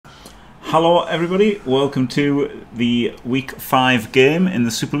Hello everybody, welcome to the Week 5 game in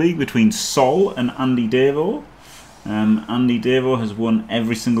the Super League between Sol and Andy Davo. Andy Davo has won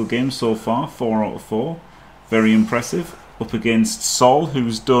every single game so far, 4 out of 4. Very impressive. Up against Sol,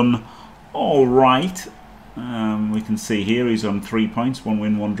 who's done alright. We can see here he's on 3 points, 1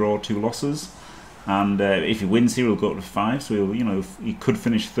 win, 1 draw, 2 losses. And if he wins here, he'll go up to 5, so he'll, he could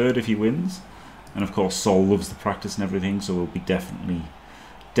finish 3rd if he wins. And of course Sol loves the practice and everything, so he'll be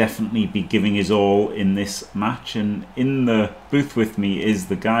definitely be giving his all in this match. And in the booth with me is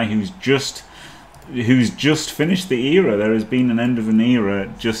the guy who's just finished the era. There has been an end of an era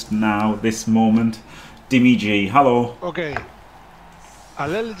just now, this moment. Dimmy G, hello. Okay,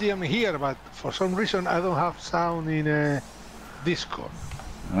 LLG, I'm here, but for some reason I don't have sound in Discord.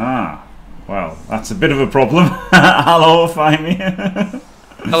 Ah, well, that's a bit of a problem. Hello, Faemir.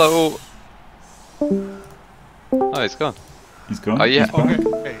 Hello. Oh, he's gone. He's gone? Oh, yeah.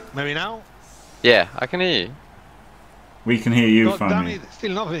 Okay, maybe now? Yeah, I can hear you. We can hear you, God damn Faemir. it,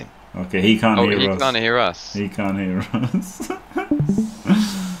 still nothing. Okay, he can't hear us. He can't hear us. He can't hear us.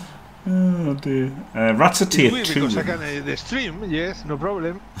 Oh dear. Rats are tier 2. Because I can the stream, yes, no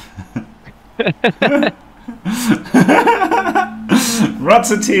problem.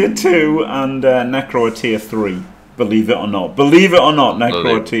 Rats are tier 2 and Necro are tier 3. Believe it or not. Believe it or not,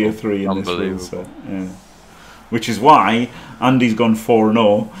 Necro are tier 3 in this rule set. Yeah. Which is why Andy's gone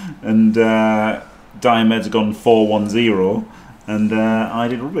 4-0 and Diamed's gone 4-1-0 and I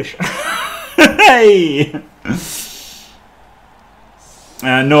did rubbish. Hey!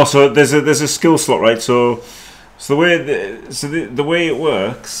 No, so there's a skill slot, right? So the way it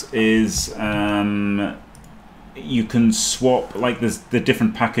works is you can swap, like there's the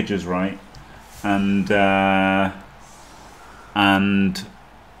different packages, right? And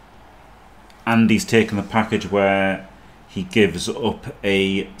Andy's taken the package where he gives up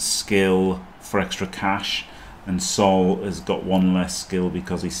a skill for extra cash, and Sol has got 1 less skill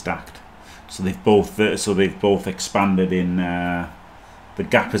because he's stacked. So they've both expanded in. The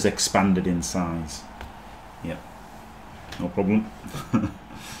gap has expanded in size. Yep, no problem.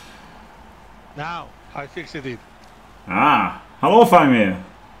 Now, I fixed it. Ah, hello, Faemir.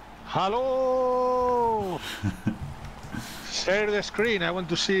 Hello. Share the screen. I want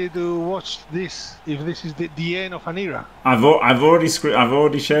to watch this. If this is the end of an era. I've already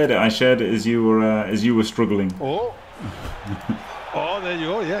shared it. I shared it as you were struggling. Oh. Oh, there you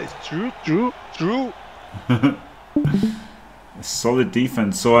go. Yeah, it's true. A solid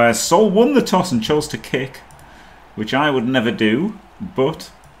defense. So Sol won the toss and chose to kick, which I would never do,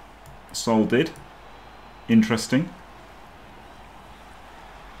 but Sol did. Interesting.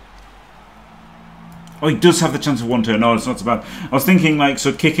 Oh, he does have the chance of 1 turn. No, it's not so bad. I was thinking, like,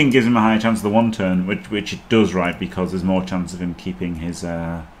 so kicking gives him a higher chance of the 1 turn, which it does, right? Because there's more chance of him keeping his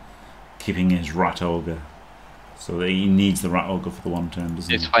rat ogre. So that he needs the rat ogre for the 1 turn, doesn't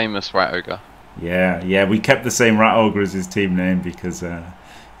he? His famous rat ogre. Yeah. We kept the same rat ogre as his team name because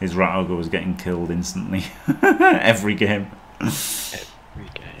his rat ogre was getting killed instantly every game.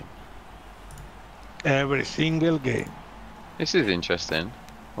 Every single game. This is interesting.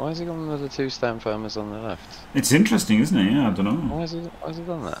 Why has he gone with the 2 stand firmers on the left? It's interesting, isn't it? Yeah, I don't know. Why has he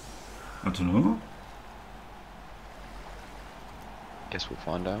done that? I don't know. Guess we'll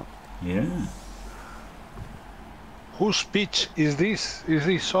find out. Yeah. Whose speech is this? Is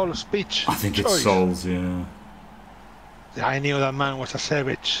this Sol's speech? I think it's Sol's, yeah. I knew that man was a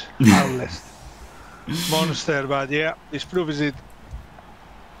savage, heartless monster, but yeah, this proves it.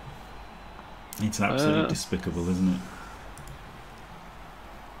 It's absolutely despicable, isn't it?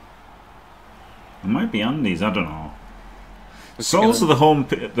 It might be Andy's, I don't know. Sol's are the home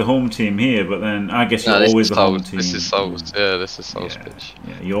team here, but then I guess you're always the home team. This is Sol's. Yeah, this is Sol's pitch.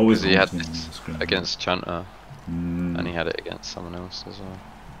 Yeah, you're always the home team. He had this against Chanter, and he had it against someone else as well.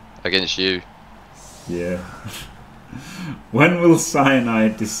 Against you. Yeah. When will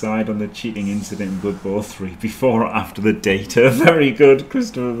Cyanide decide on the cheating incident in Blood Bowl 3? Before or after the data? Very good,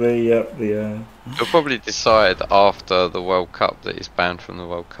 Christopher V. Yep, He'll probably decide after the World Cup that he's banned from the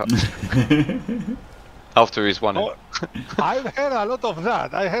World Cup. After he's won it. I've heard a lot of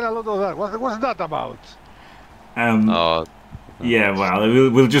that. What's that about? Yeah, well,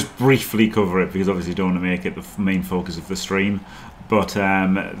 we'll just briefly cover it because obviously don't want to make it the main focus of the stream. But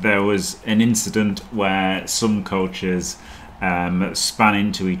there was an incident where some coaches span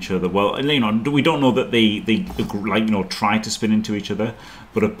into each other. Well, we don't know that they try to spin into each other,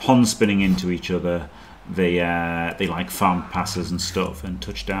 but upon spinning into each other, they like farmed passes and stuff and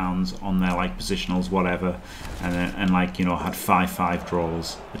touchdowns on their like positionals, whatever, and had 5-5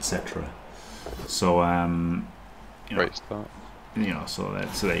 draws, etc. So great start. you know, so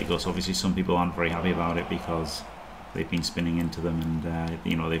there you go. So obviously some people aren't very happy about it because they've been spinning into them, and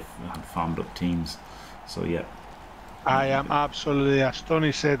you know, they've had farmed up teams. So yeah. I am absolutely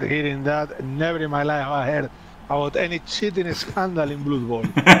astonished at hearing that. Never in my life have I heard about any cheating scandal in Blood Bowl.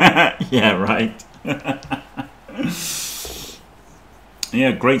 Yeah, right.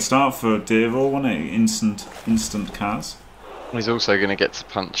 Yeah, great start for Davo, wasn't it? Instant cars. He's also going to get to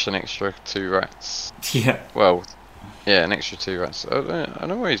punch an extra 2 rats. Yeah. Well, yeah, an extra 2 rats. I don't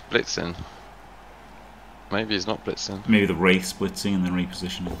know where he's blitzing. Maybe he's not blitzing. Maybe the Wraith's blitzing and then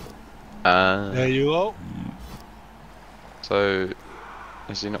repositioning. There you go. Yeah. So,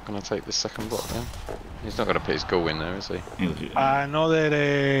 is he not going to take the second block then? He's not going to put his goal in there, is he?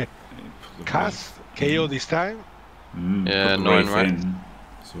 Another cast KO this time. Yeah, put the 9 Wraith rats. in,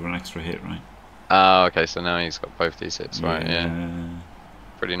 so an extra hit, right? Ah, okay, so now he's got both these hits, right? Yeah.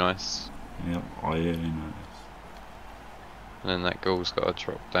 Pretty nice. Yep, really nice. And then that ghoul's got to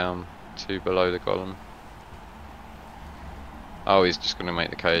drop down to below the golem. Oh, he's just going to make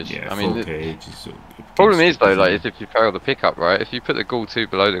the cage. Yeah, I mean, cage problem is though, like, is if you fail the pickup, right? If you put the ghoul 2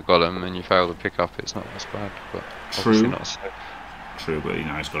 below the golem and you fail the pickup, it's not as bad. But obviously not so. True, but you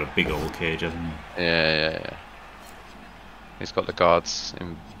know, he's got a big old cage, hasn't he? Yeah. He's got the guards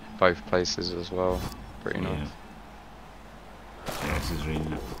in both places as well. Pretty nice. Yeah, this is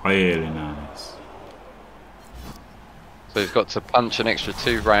really nice. So he's got to punch an extra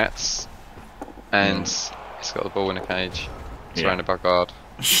 2 rats, and he's got the ball in a cage, surrounded by guard.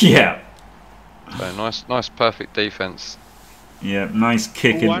 Yeah. So nice, perfect defense. Yeah, nice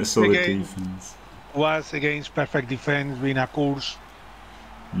kick into Once solid again, defense. Was against perfect defense, being a course.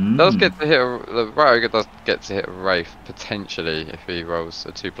 Does get to hit the Rogue does get to hit a Wraith potentially if he rolls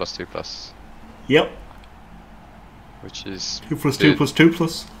a 2+2+. Yep. Which is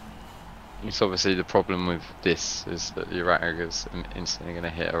 2+2+2+. It's obviously the problem with this is that your Ratter's instantly going to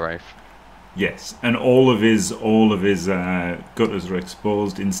hit a Wraith. Yes, and all of his gutters are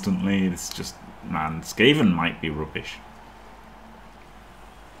exposed instantly. It's just, man, Skaven might be rubbish.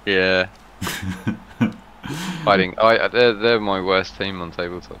 Yeah. They're my worst team on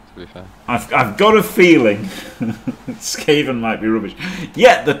tabletop, to be fair. I've got a feeling Skaven might be rubbish.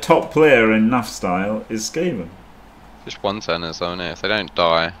 Yet the top player in NAF style is Skaven. Just 1-turners though, innit? If they don't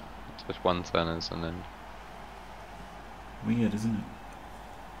die, it's just 1-turners and then... Weird, isn't it?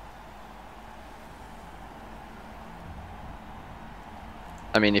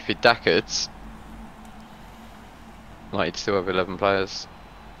 I mean, if he Dackards, like, he'd still have 11 players.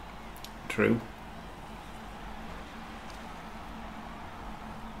 True.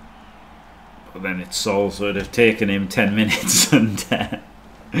 But then it's Sol, so it'd have taken him 10 minutes and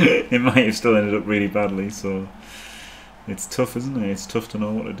it might have still ended up really badly, so it's tough, isn't it? It's tough to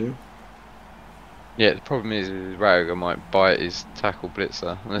know what to do. Yeah, the problem is Rauga might bite his tackle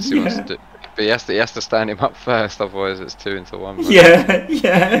blitzer, unless he wants to do... But he has to stand him up first, otherwise it's 2 into 1. Right?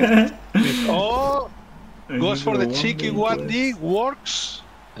 Yeah. Oh! Goes for the cheeky 1D, works.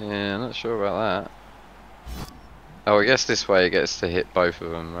 Yeah, I'm not sure about that. Oh, I guess this way he gets to hit both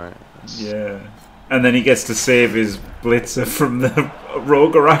of them, right? Yeah. And then he gets to save his blitzer from the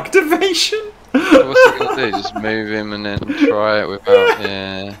Roger activation. So what's he going to do? Just move him and then try it without...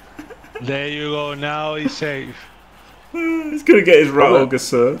 Yeah. There you go, now he's safe. He's going to get his Roger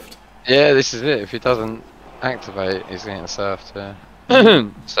surfed. Yeah, this is it. If he doesn't activate, he's getting surfed, yeah.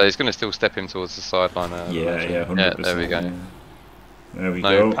 So he's going to still step him towards the sideline. Yeah, 100%. There we go. Yeah. There we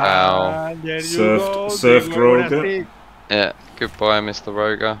No go. pow. Surfed Roger. Yeah, goodbye, Mr.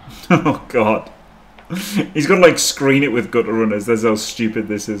 Roger. Oh god. He's got to like screen it with gutter runners. That's how stupid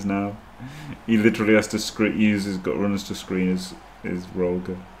this is now. He literally has to use his gutter runners to screen his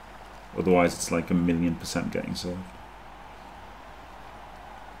Roger. Otherwise it's like 1,000,000% getting served.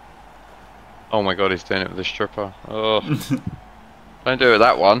 Oh my god, he's doing it with the stripper. Oh. Don't do it with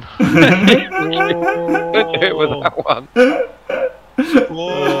that one. Don't do it with that one.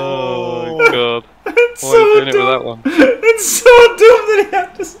 Oh god. It's Why so are you doing it with dumb. that one? It's so dumb that he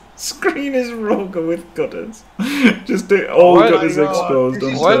had to screen his Roger with gutters. Just do all gutters exposed.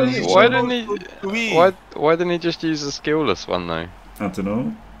 Why didn't he just use the skillless one though? I don't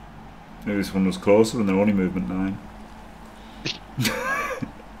know. Maybe this one was closer and they're only movement 9.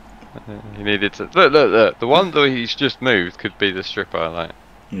 He needed to look. The one that he's just moved could be the stripper, like.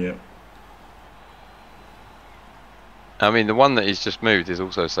 Yeah. I mean, the one that he's just moved is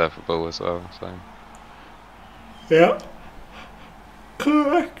also surfable as well. So. Yeah.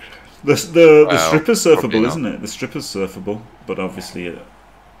 Correct. The stripper's surfable, isn't it? The stripper's surfable, but obviously.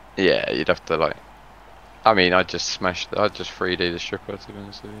 Yeah, you'd have to like. I mean, I'd just 3D the stripper, to be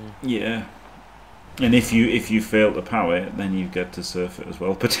honest with you. Yeah. And if you fail to power it, then you get to surf it as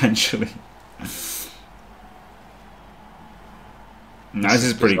well, potentially. This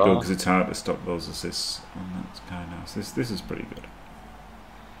is pretty good because it's hard to stop those assists on that guy now. So this is pretty good.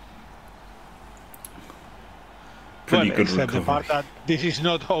 Pretty good except recovery. the part that this is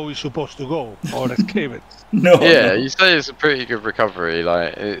not how it's supposed to go, or Skaven. No. Yeah, no. you say it's a pretty good recovery.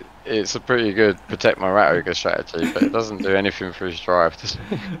 Like it's a pretty good protect my rat ogre strategy, but it doesn't do anything for his drive, does it?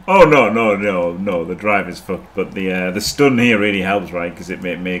 Oh no! The drive is fucked, but the stun here really helps, right? Because it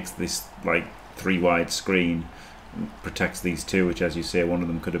makes this like 3 wide screen, protects these two, which, as you say, one of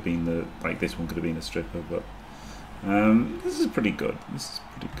them could have been this one could have been a stripper, but this is pretty good.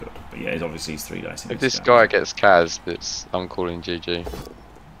 But yeah, he's 3 dice. If this guy gets Kaz, I'm calling GG.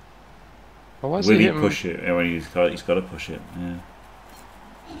 Oh, why is Will he he push it? Yeah, well, he's got to push it. Yeah.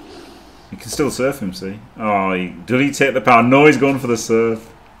 He can still surf him. See? Oh, did he take the power? No, he's going for the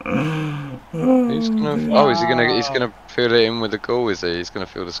surf. He's gonna fill it in with the goal, is he? He's gonna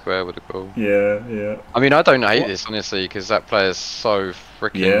fill the square with the goal. Yeah. I mean, I don't hate this honestly because that player's so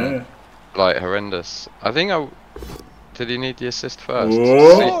freaking like horrendous. I think did he need the assist first?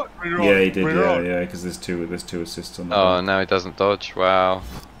 Whoa. Yeah, he did. Yeah, because there's two assists on that. Oh, now he doesn't dodge. Wow,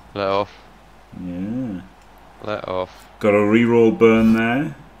 let off. Yeah. Let off. Got a reroll burn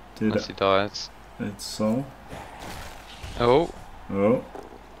there. Unless he dies. It's so. Oh. Oh.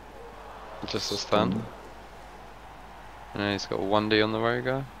 Just a stun. And he's got a 1D on the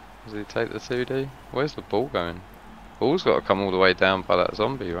Roger. Does he take the 2D? Where's the ball going? Ball's got to come all the way down by that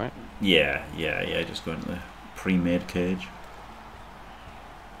zombie, right? Yeah. Just going to the pre-made cage.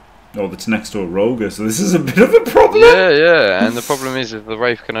 Oh, that's next to a Roger, so this is a bit of a problem. Yeah. And the problem is if the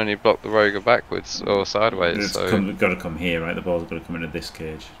Wraith can only block the Roger backwards or sideways. It's got to come here, right? The ball's got to come into this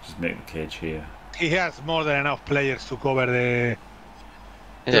cage. Just make the cage here. He has more than enough players to cover the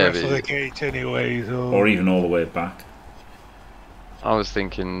rest of the cage anyway. So. Or even all the way back. I was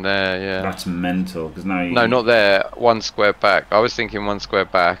thinking there, yeah. That's mental, because now you... No, not there. 1 square back. I was thinking 1 square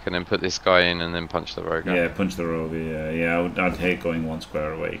back and then put this guy in and then punch the Roger. Yeah, punch the Roger, yeah. I'd hate going 1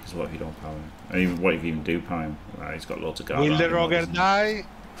 square away, because what if you don't power him? Or even, what if you even do power him? He's got loads of guard. Will the Roger die?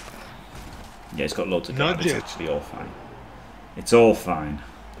 Yeah, he's got loads of guard. Not It's yet. actually all fine. It's all fine.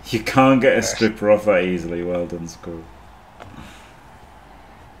 You can't get a stripper off that easily. Well done, Skull.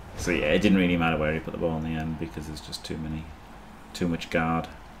 So yeah, it didn't really matter where he put the ball in the end, because there's just too much guard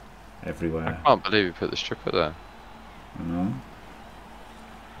everywhere. I can't believe he put the stripper there. I know.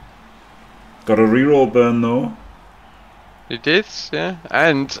 Got a reroll burn though. He did, yeah.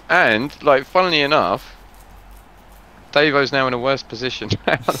 And like, funnily enough, Davo's now in a worse position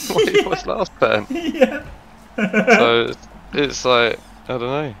than what he was last turn. Yeah. So it's like, I don't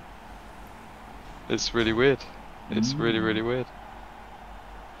know. It's really weird. It's really weird.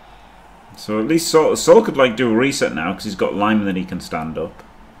 So at least Sol could like do a reset now, because he's got linemen that he can stand up,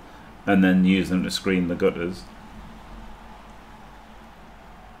 and then use them to screen the gutters.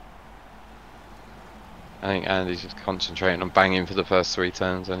 I think Andy's just concentrating on banging for the first 3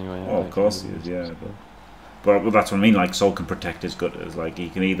 turns anyway. Oh, of course he is, yeah. But that's what I mean, like, Sol can protect his gutters. Like, he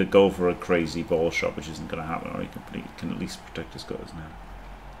can either go for a crazy ball shot, which isn't going to happen, or he can at least protect his gutters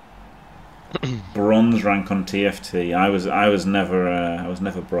now. Bronze rank on TFT. I was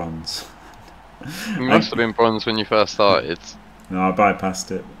never bronze. You must have been bronze when you first started. No, I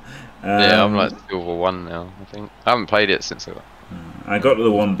bypassed it. Yeah, I'm like silver 1 now, I think. I haven't played it since I got to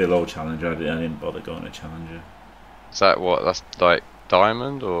the one below Challenger. I didn't bother going to Challenger. Is that what? That's like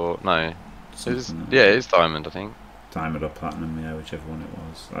Diamond or no? Yeah, it's Diamond, I think. Diamond or Platinum, yeah, whichever one it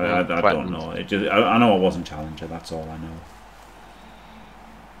was. Yeah, I don't know. I know I wasn't Challenger. That's all I know.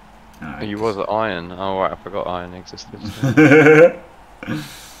 You was at Iron. Oh right, I forgot Iron existed.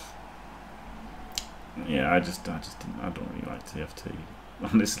 Yeah, I don't really like TFT.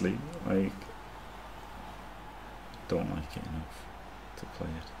 Honestly, like, don't like it enough to play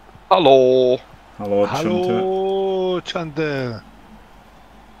it. Hello. Hello, Chanter.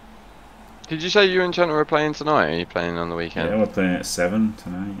 Did you say you and Chanter were playing tonight? Or are you playing on the weekend? Yeah, we're playing at 7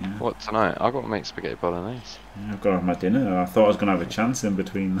 tonight. Yeah. What tonight? I've got to make spaghetti bolognese. Yeah, I've got to have my dinner. I thought I was going to have a chance in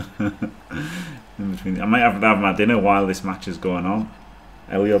between. I might have to have my dinner while this match is going on.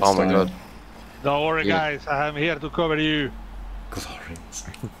 Elliot Oh my god. Don't worry, guys. I am here to cover you. Glorious.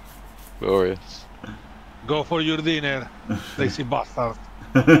 Glorious. Go for your dinner, lazy bastard.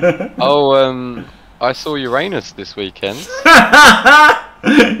 Oh, I saw Uranus this weekend.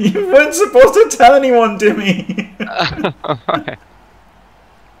 You weren't supposed to tell anyone, Dimmy.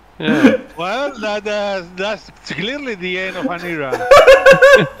 Yeah. Well, that's clearly the end of an era.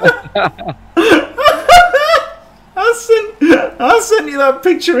 I'll send you that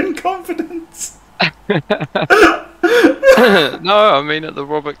picture in confidence. No, I mean at the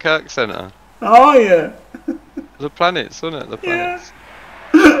Robert Kirk Centre. Oh yeah. The planets, wasn't it? The planets.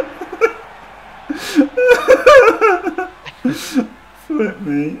 Flip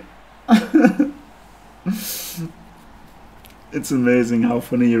me. It's amazing how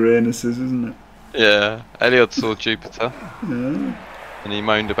funny Uranus is, isn't it? Yeah, Elliot saw Jupiter, Yeah. and he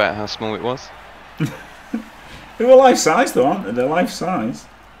moaned about how small it was. They were life size though, aren't they? They're life size.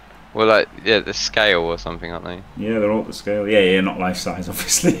 Well, like, yeah, the scale or something, aren't they? Yeah, they're all to scale. Yeah, not life size,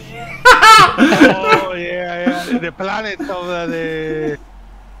 obviously. Oh yeah, the planet of the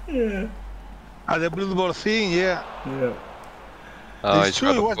Yeah. the bloodbowl thing, yeah. Yeah. Oh, It's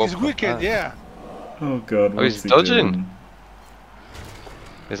true. It's wicked, yeah. Oh god. Oh, he's what's he dodging. doing?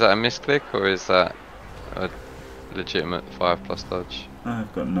 Is that a misclick or is that a legitimate 5+ dodge?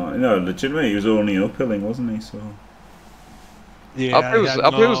 I've got no legitimate. He was only uphilling, wasn't he? So. Yeah.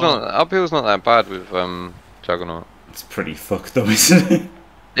 Uphill's not that bad with Juggernaut. It's pretty fucked though, isn't it?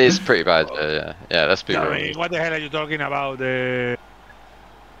 It's pretty bad, yeah. Let's be I real. mean, what the hell are you talking about?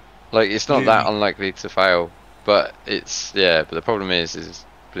 Like, it's not that unlikely to fail, but it's But the problem is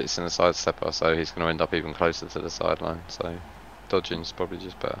blitzing a sidestepper, so he's going to end up even closer to the sideline. So dodging's probably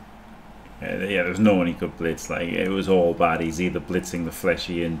just better. Yeah, there's no one he could blitz. Like it was all bad. He's either blitzing the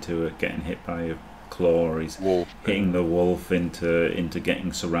fleshy into it, getting hit by a claw, or he's hitting the wolf into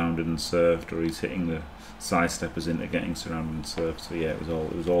getting surrounded and surfed, or he's hitting the sidesteppers into getting surrounded and surfed. So yeah, it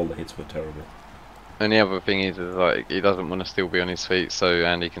was all the hits were terrible. And the other thing is like he doesn't want to still be on his feet, so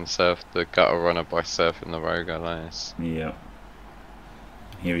Andy can surf the gutter runner by surfing the rogue allies. Yeah.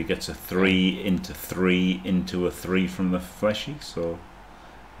 Here he gets a 3 into 3 into a 3 from the fleshy, so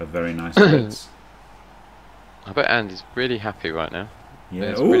a very nice blitz. I bet Andy's really happy right now.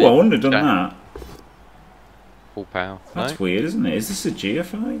 Yeah. Oh, really I wouldn't have done that. Full power. That's weird, isn't it? Is this a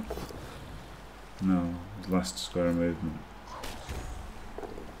GFI? No, his last square movement.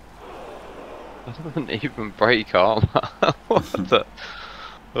 That doesn't even break armor. What the?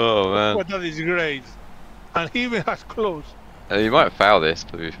 Oh man. What that is great. And he even has close. You might foul this,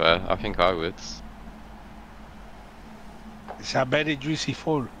 to be fair. I think I would. It's a very juicy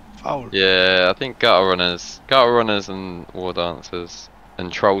foul. Yeah, I think gutter runners and war dancers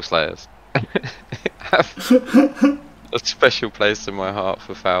and troll slayers have a special place in my heart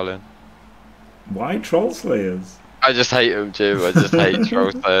for fouling. Why troll slayers? I just hate them, Jim. I just hate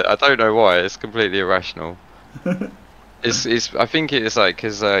troll slayers. I don't know why. It's completely irrational. I think it's like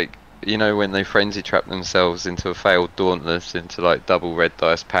because you know when they frenzy trap themselves into a failed dauntless into like double red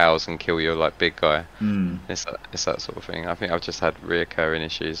dice pals and kill your like big guy. It's that sort of thing. I think I've just had reoccurring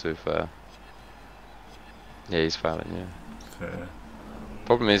issues with yeah, he's fouling, yeah. Fair.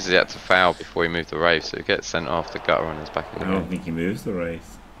 Problem is he had to foul before he moved the wraith, so he gets sent off the gutter on his back in the I don't think he moves the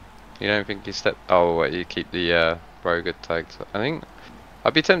wraith. You don't think he stepped? Oh wait, you keep the rogue tagged. I think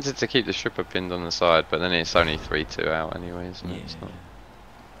I'd be tempted to keep the stripper pinned on the side, but then it's only 3-2 out anyway, isn't it? It's not...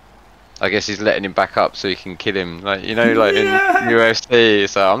 I guess he's letting him back up so he can kill him, like you know, like in UFC.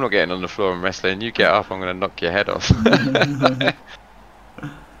 So I'm not getting on the floor and wrestling. You get up, I'm gonna knock your head off.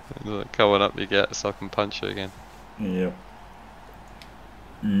 Come on up, you get, so I can punch you again. Yep.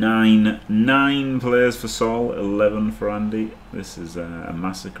 9 players for Saul, 11 for Andy. This is a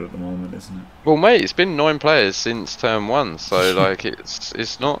massacre at the moment, isn't it? Well, mate, it's been 9 players since turn 1, so like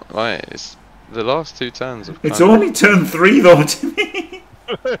it's not like it's the last 2 turns. It's only turn 3 though, Timmy.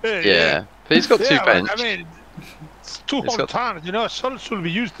 Yeah, but he's got 2 bench. I mean, it's 2 whole turns. You know, Sol should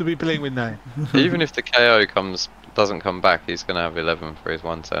be used to be playing with 9. Even if the KO doesn't come back, he's gonna have 11 for his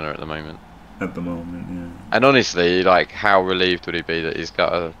 1 turner at the moment. At the moment, yeah. And honestly, like, how relieved would he be that he's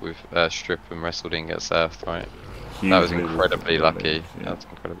got with strip and wrestled in get surfed, right? That was incredibly lucky. Yeah. That's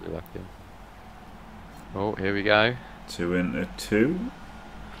incredibly lucky. Oh, here we go. 2 into 2.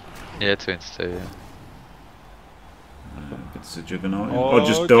 Yeah, 2 into 2. Yeah. It's a juggernaut. Or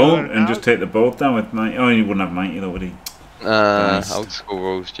just don't and just take the boat down with mighty. Oh, he wouldn't have mighty though, would he? Old school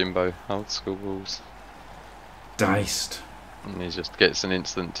rules, Jimbo. Old school rules. Diced. And he just gets an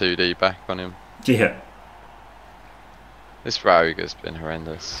instant 2D back on him. Yeah. This rogue has been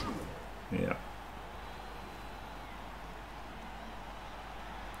horrendous. Yeah.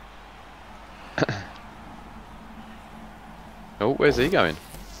 Oh, where's he going?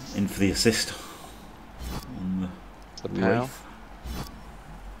 In for the assist. On the pal.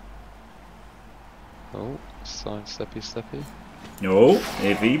 Oh, side steppy. No,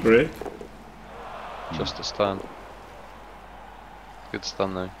 AV break. Just a stun. Good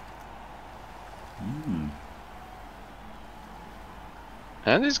stun though.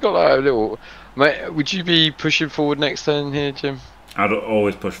 And he's got like a little... Mate, would you be pushing forward next turn here, Jim? I'd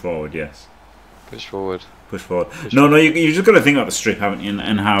always push forward, yes. Push forward. Push forward. No, you just got to think about the strip, haven't you,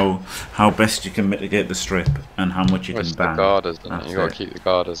 and how best you can mitigate the strip and how much you can bang. The guarders, you got to keep the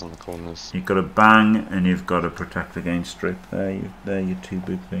guarders on the corners. You've got to bang and you've got to protect against strip. They're your two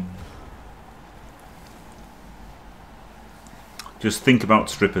big things. Just think about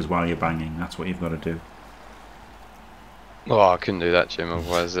strippers while you're banging. That's what you've got to do. Oh, I couldn't do that, Jim.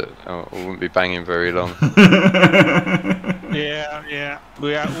 Otherwise, I wouldn't be banging very long. Yeah,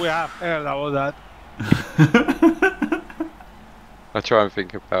 we have heard about that. I try and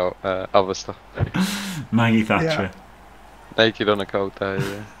think about other stuff. Maggie Thatcher. Yeah. Naked on a cold day.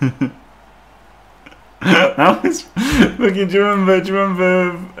 Yeah. That was fucking. Do you remember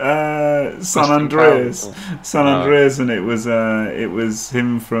San Andreas? San Andreas, and it was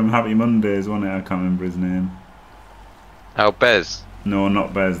him from Happy Mondays, wasn't it? I can't remember his name. Oh, Bez. No,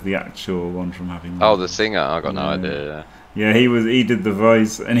 not Bez. The actual one from Happy Mondays. Oh, the singer. I got no idea. Yeah, he did the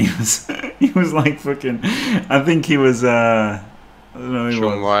voice, and he was like fucking. I think he was. I don't know.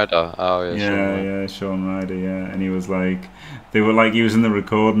 Sean Ryder. Oh yeah. Sean Ryder. Yeah, and he was like, they were like, he was in the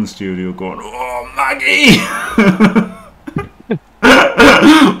recording studio going, "Oh, Maggie,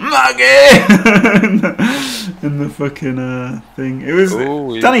 Maggie," in the fucking thing. It was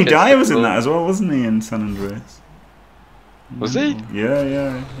Danny Dyer was in that as well, wasn't he? In San Andreas. Was he?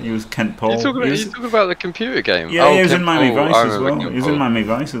 Yeah. He was Kent Paul. You talking about the computer game? Yeah, he was in Miami Vice as well. He was in Miami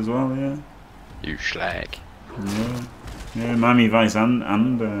Vice as well, yeah. You slag. Yeah, Miami Vice and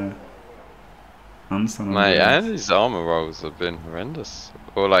San Andreas. Mate, and his armor rolls have been horrendous.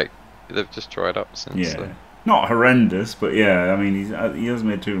 Or like, they've just dried up since. Yeah. Not horrendous, but yeah, I mean, he has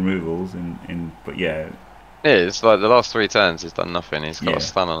made 2 removals but yeah. Yeah, it's like the last 3 turns he's done nothing. He's got a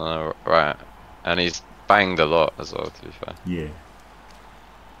stun on a rat, and he's banged a lot as well, to be fair. Yeah.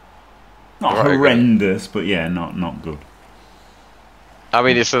 Not horrendous, but yeah, not good. I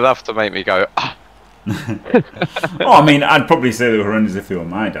mean, it's enough to make me go, ah! Oh, I mean, I'd probably say they were horrendous if they were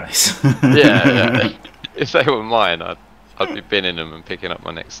my dice. yeah. If they were mine, I'd be binning them and picking up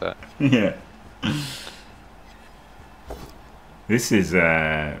my next set. Yeah. This is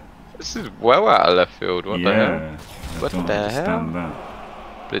well out of left field. What the hell? What the hell? That.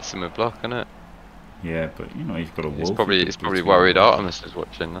 Blitzing with block, isn't it? Yeah, but you know you've got a wolf. He's probably worried Artemis is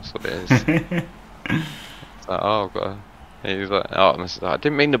watching. That's what it is. It's like, oh, I've got a... He's like, Artemis is like, I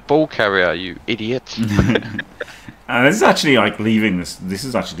didn't mean the ball carrier, you idiot. This is actually like leaving this. This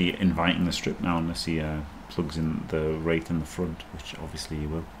is actually inviting the strip now, unless he plugs in the rate in the front, which obviously he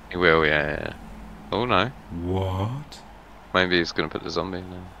will. He will, yeah. Oh no. What? Maybe he's gonna put the zombie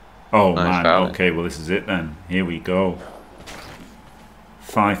in there. Oh no, man. Okay, well this is it then. Here we go.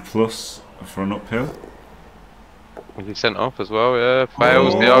 5+ for an uphill. Was he sent off as well? Yeah.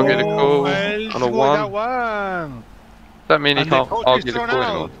 Fails the argue the call on a 1. Does that mean he can't argue the call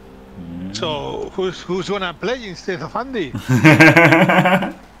anymore? So who's gonna play instead of Andy?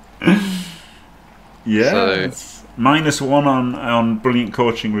 Yeah. So, -1 on brilliant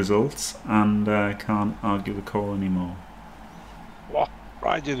coaching results, and can't argue the call anymore. What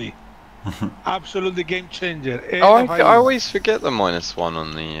tragedy! Absolutely game changer. Oh, I always forget the -1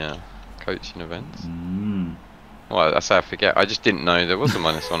 on the coaching events. Well, I say I forget. I just didn't know there was a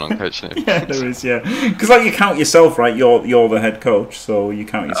 -1 on coaching events. Yeah, there is. Yeah, because like you count yourself, right? You're the head coach, so you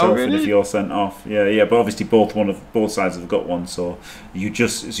count yourself, and if you're sent off, yeah. But obviously, both sides have got one, so you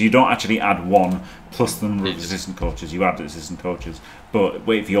don't actually add 1 plus the number of assistant coaches. You add the assistant coaches, but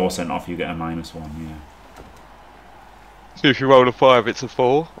if you're sent off, you get a -1. Yeah. So if you roll a 5, it's a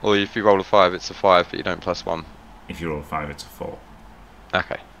 4, or if you roll a 5, it's a 5, but you don't +1. If you roll a 5, it's a 4.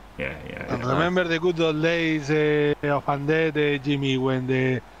 Okay. Yeah. And remember the good old days of Undead, Jimmy, when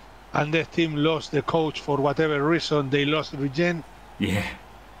the Undead team lost the coach for whatever reason, they lost Regen. Yeah.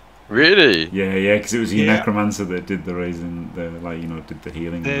 Really? Yeah, because it was your Necromancer that did the raising, did the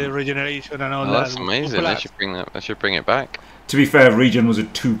healing. The regeneration and all that. That's amazing. They should bring it back. To be fair, Regen was a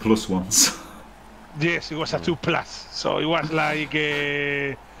 2+ once. Yes, it was a 2+. So it was like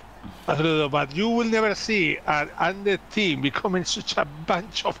but you will never see an Undead team becoming such a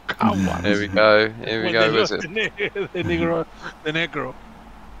bunch of cowards. Here we go. Was it the Necro?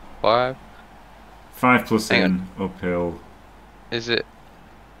 5? 5+ in uphill. Is it?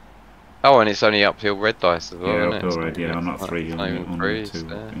 Oh, and it's only uphill red dice as well, yeah, isn't uphill red, yeah, I'm not 3, only 3, 2.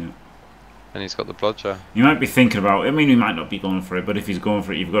 Yeah. And he's got the blodger. You might be thinking about, I mean, he might not be going for it, but if he's going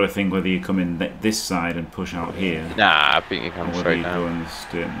for it, you've got to think whether you come in this side and push out here. Nah, I think you come straight down. Or whether you go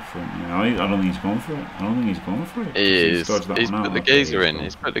straight in the front. Yeah, I don't think he's going for it. He is. He's put the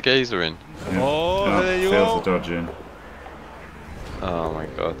gazer in. Yeah. Oh, there you fails go. the dodge in. Oh my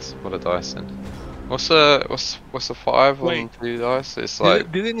god, what a Dyson. What's the 5 Wait. on 2 dice? It's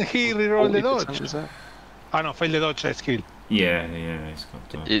like Didn't he reroll the 40%, dodge? is it? Ah no, failed the dodge skill. Yeah, he's got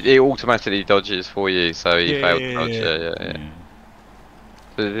dodge. It automatically dodges for you, so he Yeah, failed yeah, to dodge. yeah. Yeah.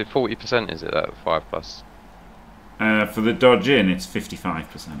 So is it 40%? Is it that 5 plus? For the dodge in, it's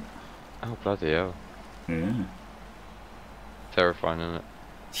 55%. Oh bloody hell! Yeah. Terrifying, isn't it?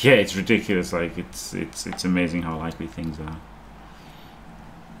 Yeah, it's ridiculous. Like it's amazing how likely things are.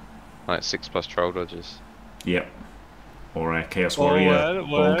 Like 6 plus troll dodges. Yep. Or Chaos Warrior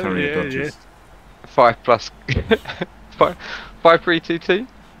ball carrier dodges. 5 plus 5 3 2 2.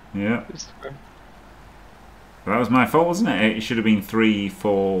 Yeah. That was my fault, wasn't it? It should have been 3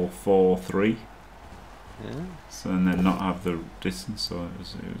 4 4 3. Yeah. So and then not have the distance. So it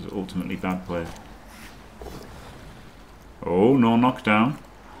was ultimately bad play. Oh, no knockdown.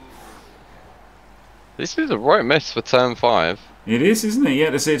 This is a right mess for turn 5. It is, isn't it? Yeah,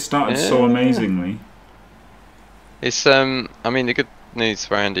 to say it started so amazingly. It's I mean the good news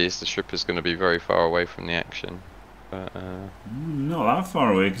for Andy is the Stripper's going to be very far away from the action. But not that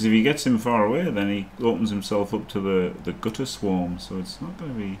far away, because if he gets him far away, then he opens himself up to the gutter swarm. So it's not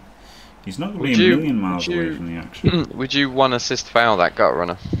going to be. He's not going to be a million miles away from the action. Would you 1 assist foul that gut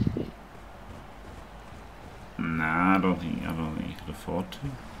runner? Nah, I don't think he could afford to.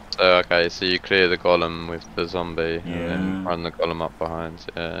 So okay, so you clear the golem with the zombie and then Yeah. run the golem up behind.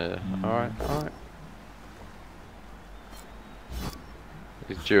 Yeah. Alright.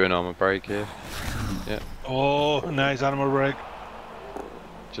 He's due an armor break here. Yeah. Oh, nice armor break.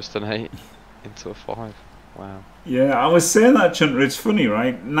 Just an 8 into a 5. Wow. Yeah, I was saying that, Chunter. It's funny,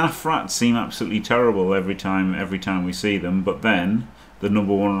 right? NAF rats seem absolutely terrible every time we see them, but then the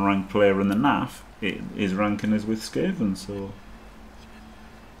 #1 ranked player in the NAF is ranking us with Skaven, so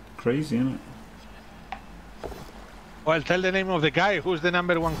crazy, isn't it? Well, tell the name of the guy who's the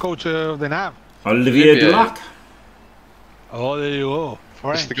 #1 coach of the NAV. Olivier Delac. Oh, there you go.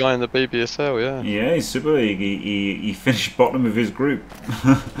 It's the guy in the BBSL, yeah. Yeah, he's Super League. He finished bottom of his group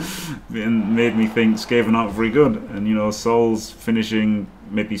and made me think Skaven aren't very good. And you know, Sol's finishing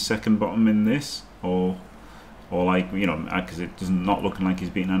maybe second bottom in this, or like, you know, because it doesn't not looking like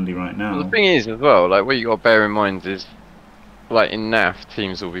he's beating Andy right now. Well, the thing is as well, like what you got to bear in mind is, like in NAF,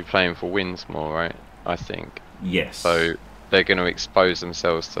 teams will be playing for wins more, right? I think. Yes. So they're going to expose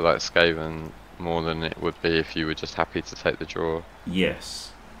themselves to like Skaven more than it would be if you were just happy to take the draw.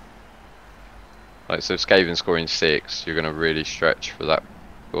 Yes. Like, so if Skaven scoring 6, you're going to really stretch for that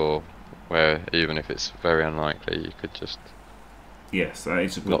score, where even if it's very unlikely, you could just... Yes, that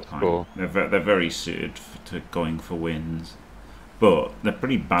is a good not point. score. They're very suited to going for wins, but they're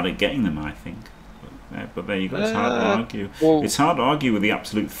pretty bad at getting them, I think. But there you go, it's hard to argue. Well, It's hard to argue with the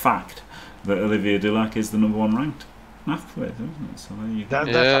absolute fact that Olivier Delac is the #1 ranked NAF player, isn't it? So there you go.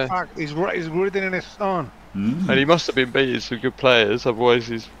 That's a fact. It's written in his stone. and he must have been beating some good players, otherwise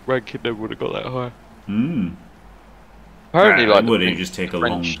his ranking never would have got that high. Apparently, like, it would just take a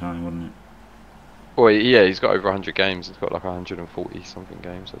long French- time, wouldn't it? Well, yeah, he's got over 100 games. He's got like 140 something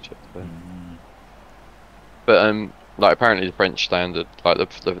games. I checked there. But like apparently the French standard, like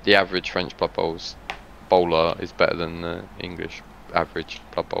the average French Blood bowler is better than the English average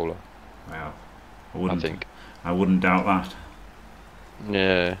Blood bowler. Wow, I wouldn't doubt that.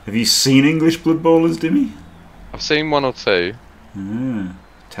 Yeah, Have you seen English Blood Bowlers, Dimmy? I've seen 1 or 2.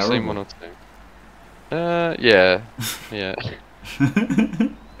 Terrible. Seen 1 or 2. Yeah.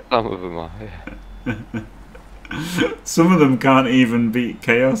 Some of them are. Yeah. Some of them can't even beat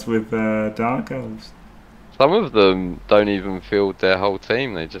Chaos with Dark Elves. Some of them don't even field their whole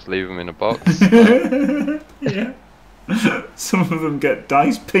team. They just leave them in a box. Yeah. Some of them get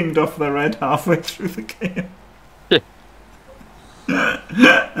dice pinged off their head halfway through the game.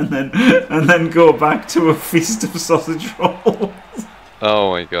 and then go back to a feast of sausage rolls.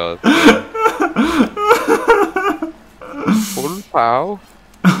 Oh my god. Full pow.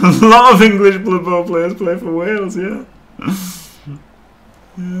 A lot of English Blood Bowl players play for Wales, yeah.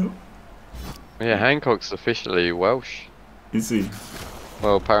 Yeah, Hancock's officially Welsh. Is he?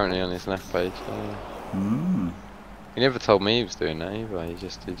 Well, apparently on his NAF page. He never told me he was doing that either. He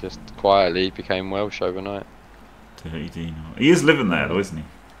just quietly became Welsh overnight. He is living there though, isn't he?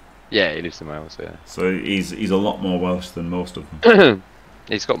 Yeah, he lives in Wales. Yeah. So he's a lot more Welsh than most of them.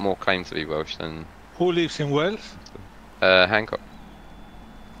 He's got more claim to be Welsh than Who lives in Wales? Hancock.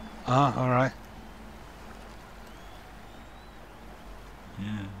 Ah, all right.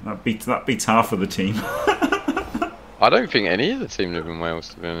 Yeah, that beats half of the team. I don't think any of the team live in Wales,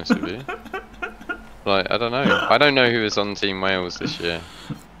 to be honest with you. Like, I don't know. I don't know who was on Team Wales this year.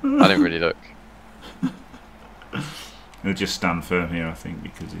 I didn't really look. He'll just stand firm here, I think,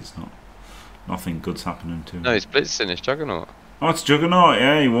 because he's not Nothing good's happening to him. No, he's blitzing his Juggernaut. Oh, it's Juggernaut.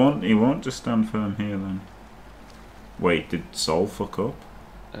 Yeah, he won't just stand firm here then. Wait, did Sol fuck up?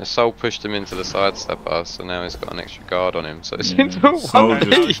 Sol pushed him into the sidestep bar, so now he's got an extra guard on him. So it Yeah. seems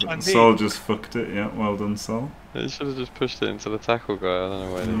to Sol just fucked it. Yeah, well done, Sol. He should have just pushed it into the tackle guy. I don't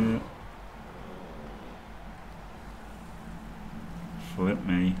know why. Yeah. Flip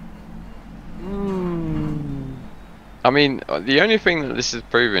me. I mean, the only thing that this is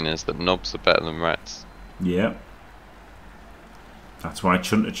proving is that knobs are better than rats. Yeah. That's why I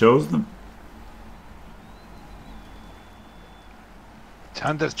shouldn't have chose them.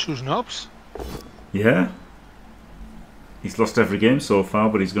 Chandler choose knobs? Yeah. He's lost every game so far,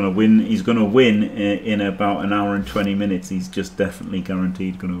 but he's going to win. He's going to win in about an hour and 20 minutes. He's just definitely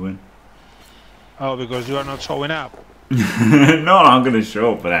guaranteed going to win. Oh, because you are not showing up. No, I'm going to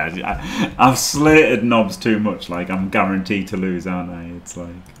show up, but I've slated knobs too much. Like, I'm guaranteed to lose, aren't I? It's like,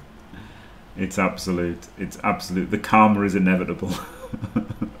 it's absolute. It's absolute. The karma is inevitable.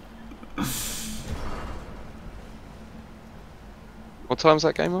 What time's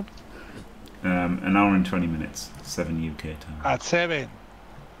that game on? An hour and 20 minutes, 7 UK time. At 7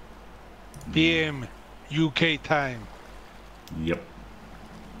 p.m. UK time. Yep.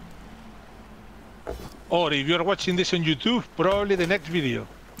 Or if you're watching this on YouTube, probably the next video.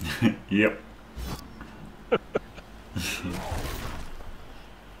 Yep.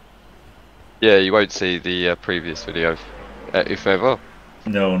 Yeah, you won't see the previous video, if ever.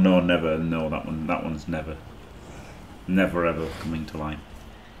 No, never. No, that one's never ever coming to light.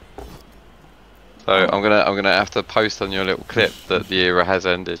 So I'm gonna have to post on your little clip that the era has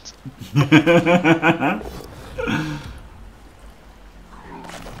ended.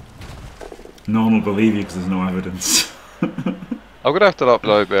 No one will believe you because there's no evidence. I'm gonna have to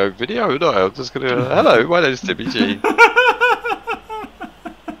upload my own video, no? I'm just gonna. Hello, my name's Timmy G.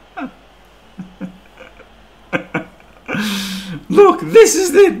 Look, this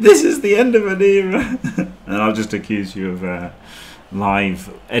is the end of an era, and I'll just accuse you of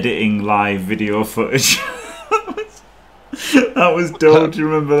editing live video footage. That was dope. Do you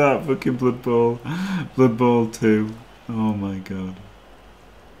remember that fucking Blood Bowl 2? Oh my god,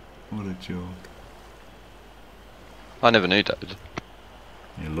 what a joke! I never knew that.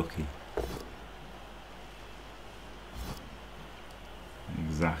 You're lucky.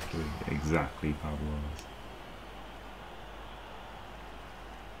 Exactly, Pablo's.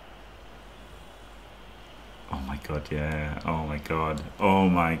 Oh my god, yeah. Oh my god. Oh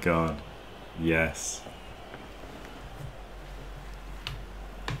my god. Yes.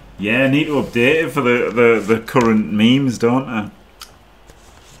 Yeah, I need to update it for the current memes, don't I?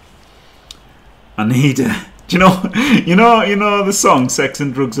 I need do you know the song Sex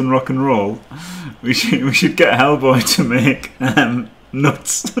and Drugs and Rock and Roll? We should get Hellboy to make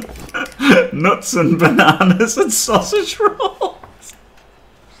nuts and bananas and sausage rolls.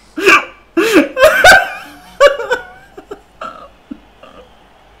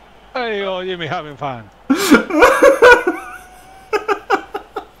 Hey, oh, Jimmy, having fun.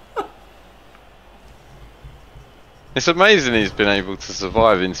 It's amazing he's been able to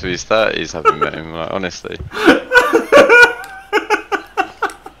survive into his 30s, having met him. Like, honestly.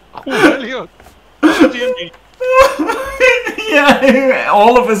 Cool, Elliot. Oh, Jimmy. Yeah,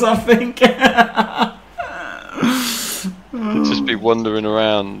 all of us, I think. Just be wandering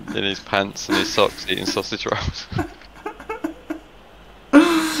around in his pants and his socks eating sausage rolls.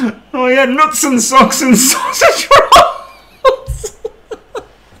 Oh yeah, nuts and socks and sausage rolls.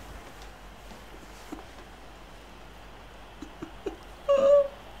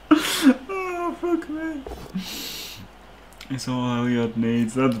 Oh fuck me! It's all Elliot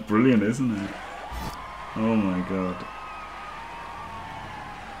needs. That's brilliant, isn't it? Oh my god.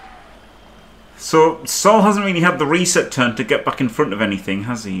 So Sol hasn't really had the reset turn to get back in front of anything,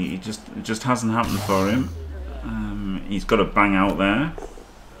 has he? It just hasn't happened for him. He's got a bang out there.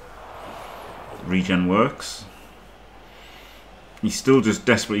 Regen works. He's still just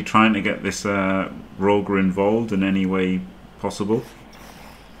desperately trying to get this Roger involved in any way possible.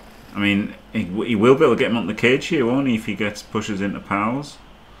 I mean, he will be able to get him on the cage here, won't he, if he pushes into powers?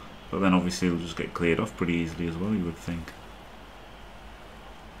 But then obviously he'll just get cleared off pretty easily as well, you would think.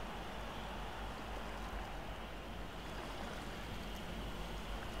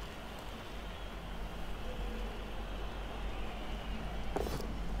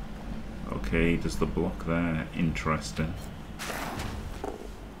 Okay, does the block there. Interesting.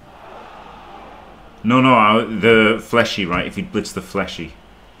 No, the fleshy, right? If he'd blitz the fleshy.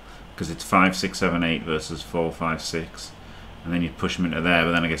 Because it's 5, 6, 7, 8 versus 4, 5, 6. And then you'd push him into there,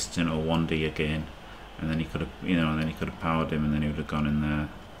 but then I guess it's into a 1D again. And then he could have, and then he could have powered him and then he would have gone in there.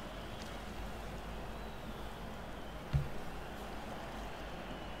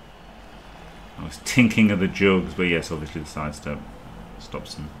 was thinking of the jugs, but yes, obviously the sidestep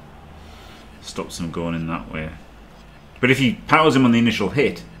stops him going in that way. But if he powers him on the initial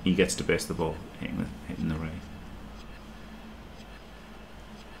hit, he gets to base the ball, hitting the ray.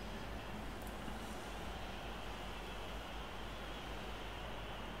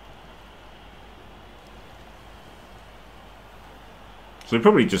 So he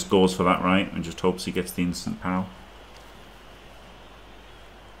probably just goes for that, right? And just hopes he gets the instant pow.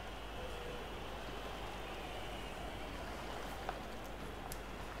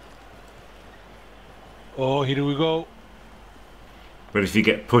 Oh, here we go. But if you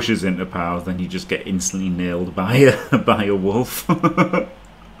get pushes into pow, then you just get instantly nailed by a wolf. Which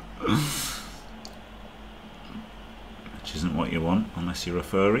isn't what you want, unless you're a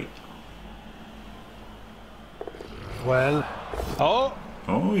furry. Well, oh,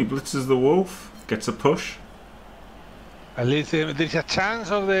 he blitzes the wolf, gets a push. at least there's a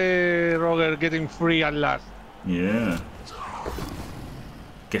chance of the Roger getting free at last. Yeah.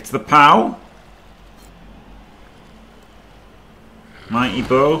 Gets the pow. Mighty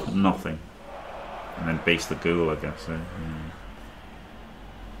bow, nothing. And then base the ghoul, I guess. Yeah,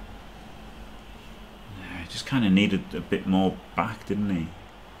 he just kind of needed a bit more back, didn't he?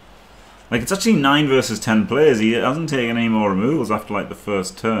 Like, it's actually 9 versus 10 players. He hasn't taken any more removals after like the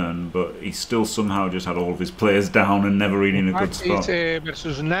first turn, but he still somehow just had all of his players down and never really in a good spot. It's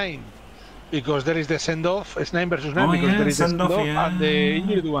versus 9 because there is the send off. It's 9 versus 9 Oh, because yeah, there is the send off yeah. and the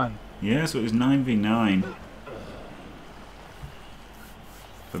injured one. Yeah, so it was 9v9.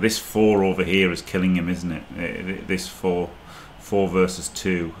 But this 4 over here is killing him, isn't it? This 4 versus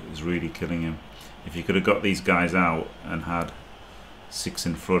 2 is really killing him. If you could have got these guys out and had 6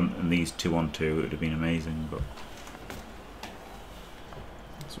 in front and these 2 on 2, it would have been amazing. But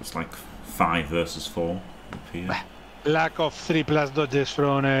so it's like 5 versus 4 up here. Lack of 3+ dodges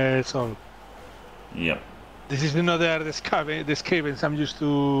from Sol. Yep. This is another the Skavens I'm used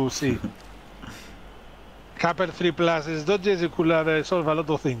to see. Couple 3+ dodges, you could have solved a lot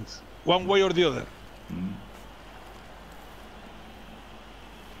of things, one way or the other.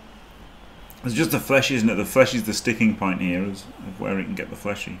 It's just the fleshy, isn't it? The fleshy is the sticking point here, of where it can get the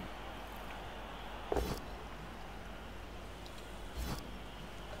fleshy.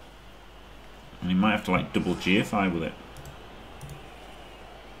 And you might have to like double GFI with it.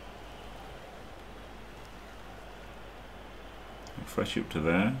 Fleshy up to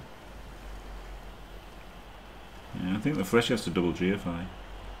there. Yeah, I think the fleshy has to double GFI.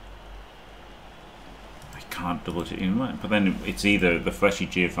 I can't double GFI, but then it's either the fleshy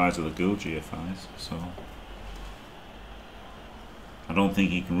GFIs or the ghoul GFIs, so I don't think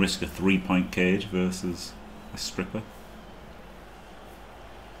he can risk a 3-point cage versus a stripper.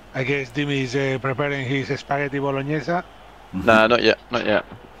 I guess Dimmy is preparing his spaghetti bolognese. Nah, not yet, not yet.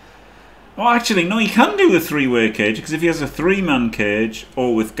 Oh, actually, no, he can do a 3-way cage, because if he has a 3-man cage,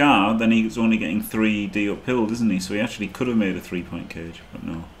 or with guard, then he's only getting 3D uphill, isn't he? So he actually could have made a 3-point cage, but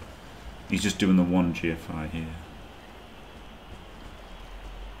no. He's just doing the 1 GFI here.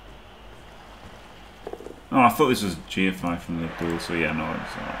 Oh, I thought this was GFI from the ghoul, so yeah, no,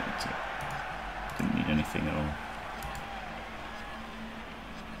 it's alright. Didn't need anything at all.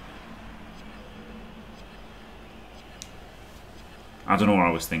 I don't know what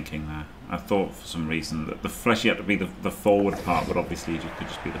I was thinking there. I thought for some reason that the fleshy had to be the forward part, but obviously it could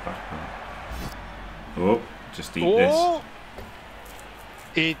just be the back part. Oh, just eat this.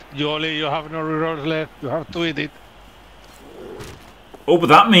 Eat, you have no rerolls left. You have to eat it. Oh, but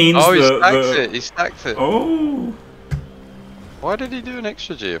that means he stacked it. Oh. Why did he do an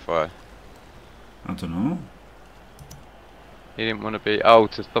extra GFI? I don't know. He didn't want to be... Oh,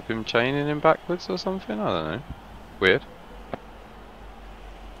 to stop him chaining him backwards or something? I don't know. Weird.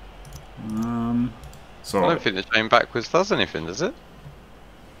 So I don't think the chain backwards does anything, does it?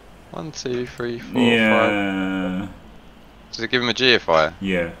 1, 2, 3, 4, yeah. 5. Does it give him a GFI?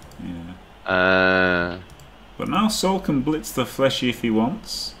 Yeah, yeah. But now Sol can blitz the fleshy if he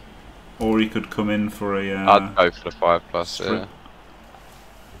wants. Or he could come in for a... I'd go for the 5+, yeah.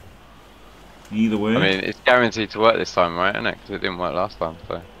 Either way. I mean, it's guaranteed to work this time, right? Isn't it? Because it didn't work last time,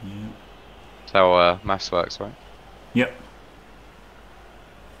 so... Yeah. That's how maths works, right? Yep.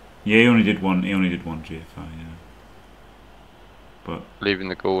 Yeah, he only did one GFI, yeah. But leaving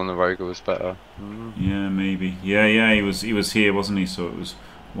the ghoul and the rogue was better. Yeah, maybe. Yeah, he was here, wasn't he? So it was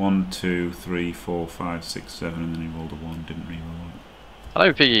 1, 2, 3, 4, 5, 6, 7, and then he rolled a 1, didn't re-roll it. I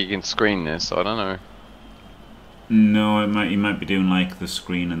don't think he can screen this, so I don't know. No, he might be doing like the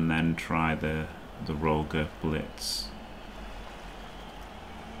screen and then try the rogue blitz.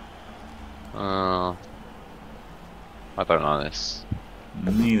 I don't like this.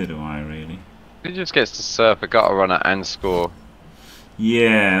 Neither do I, really. He just gets to surf a gutter runner and score.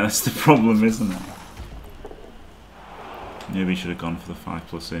 Yeah, that's the problem, isn't it? Maybe he should have gone for the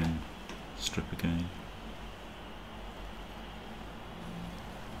 5+ in strip again.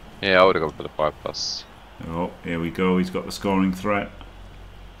 Yeah, I would have gone for the 5+. Oh, here we go. He's got the scoring threat.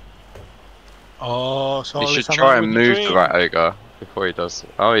 Oh, so He should try and move the Rat Ogre before he does.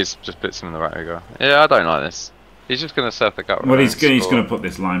 Oh, he's just blitzing the Rat Ogre. Yeah, I don't like this. He's just going to surf the gutter. Well, he's going to put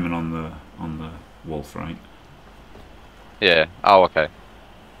this lineman on the wolf, right? Yeah. Oh, okay.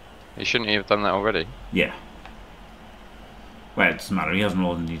 He shouldn't have done that already. Yeah. Well, it doesn't matter. He hasn't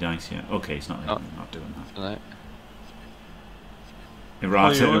rolled any dice yet. Okay, he's not doing that. No.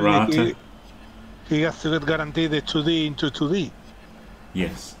 Errata. He has to get guaranteed the 2D into 2D.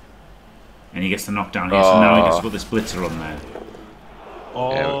 Yes. And he gets to knock down here, so now he gets to put the splitter on there.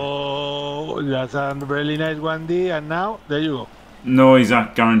 Oh, that's a really nice 1D, and now, there you go. No, he's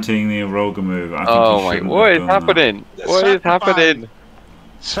not guaranteeing the Aroga move. I think what is happening? What is happening?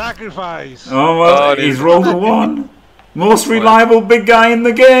 Sacrifice! Oh, well, he's rolled a 1. Most reliable big guy in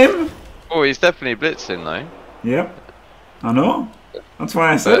the game. Oh, he's definitely blitzing, though. Yep. I know. That's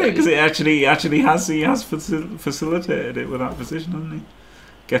why I said it, because he has facilitated it with that position, hasn't he?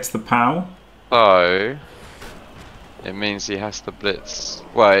 Gets the POW. So it means he has to blitz.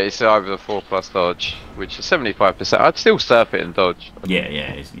 Well, it's either the 4+ dodge, which is 75%. I'd still surf it and dodge. Yeah,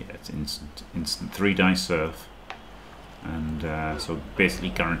 it's instant 3 dice surf, and so basically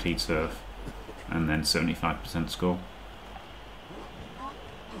guaranteed surf, and then 75% score.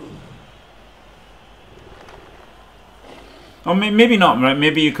 Oh, maybe not, right?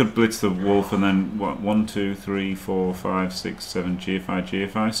 Maybe you could blitz the wolf and then what? 1, 2, 3, 4, 5, 6, 7, GFI,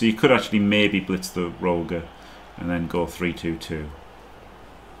 GFI. So you could actually maybe blitz the Rolga and then go 3, 2, 2.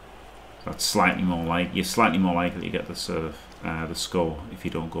 That's slightly more like you're slightly more likely to get the surf, the score if you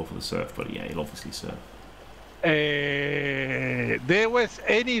don't go for the surf. But yeah, you'll obviously surf. There was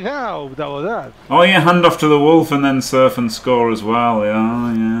any doubt about that. Oh yeah, hand off to the wolf and then surf and score as well.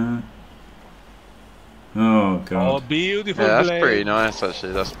 Yeah. Oh god. Oh, beautiful. Yeah, that's play. pretty nice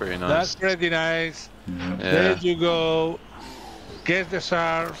actually. That's pretty nice. That's pretty nice. Yeah. There you go. Get the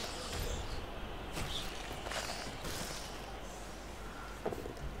surf.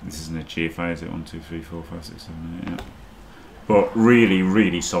 This isn't a GFI, is it? 1, 2, 3, 4, 5, 6, 7, 8. Yeah. But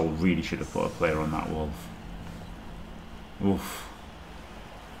really, Sol really should have put a player on that wolf. Oof.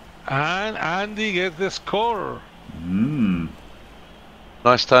 And Andy gets the score.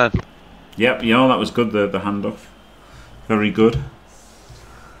 Nice turn. Yep, you know, that was good, the handoff. Very good.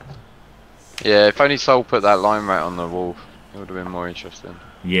 Yeah, if only Sol put that line rat on the wolf, it would have been more interesting.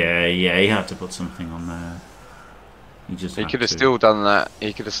 Yeah, he had to put something on there. He could have still done that.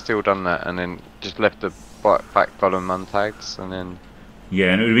 He could have still done that, and then just left the back column untagged, and then.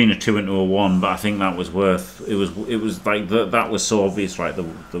 Yeah, and it would have been a 2 into a 1, but I think that was worth. It was like that was so obvious, right?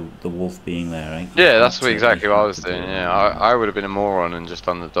 The wolf being there, right? Yeah, that's exactly what I was doing. Yeah, I would have been a moron and just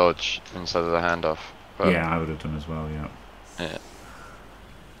done the dodge instead of the handoff. But yeah, I would have done as well. Yeah.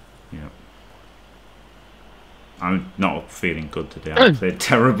 I'm not feeling good today. I played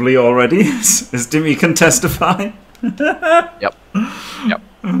terribly already, as Dimmy can testify. Yep.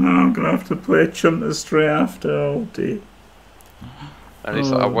 And then I'm gonna have to play Chunter straight after. Oh dear. At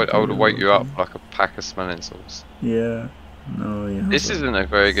least I would have woke you up like a pack of smelling salts. Yeah. No, yeah. This isn't a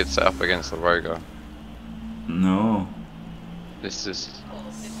very good setup against the Roger. No. This is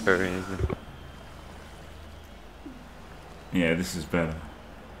very easy. Yeah, this is better.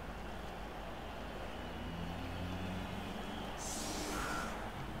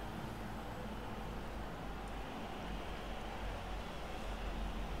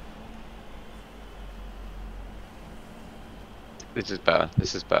 This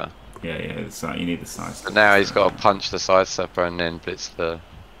is better. Yeah, you need the side step. But now he's got to punch the side stepper and then blitz the.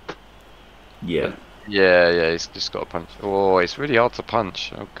 Yeah. Yeah, he's just got to punch. Oh, it's really hard to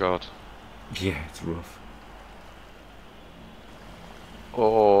punch. Oh god. Yeah, it's rough.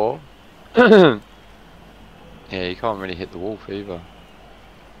 Oh. Yeah, you can't really hit the wolf either.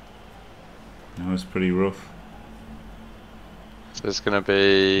 No, it's pretty rough. So there's going to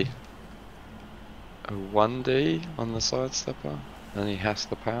be a 1D on the side stepper, and he has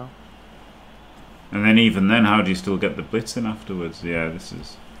the power. And then even then, how do you still get the blitz in afterwards? Yeah, this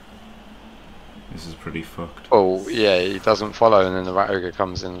is pretty fucked. Oh yeah, he doesn't follow, and then the rat ogre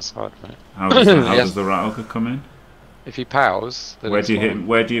comes in the side, right? How does the rat ogre come in? If he powers, then where do you hit?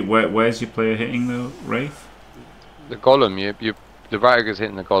 Where's your player hitting the wraith? The golem. The rat ogre's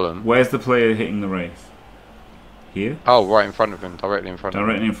hitting the golem. Where's the player hitting the wraith? Here? Oh, right in front of him, directly in front of him.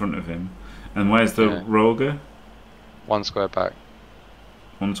 Directly in front of him. And where's the roger? 1 square back.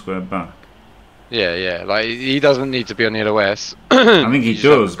 1 square back. Yeah. Like he doesn't need to be on the LOS. I think he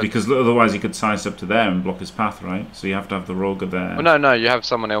does because otherwise he could size up to there and block his path, right? So you have to have the rogue there. Well, no. You have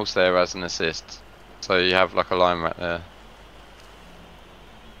someone else there as an assist, so you have like a line rat there.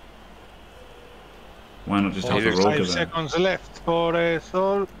 Why not just have the rogue 5 there? seconds left for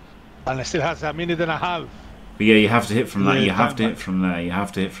Sol, and it still has a minute and a half. But yeah, you have to hit from that. Yeah, You have to hit from there. You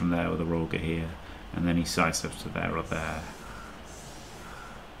have to hit from there with the rogue here, and then he size ups to there or there,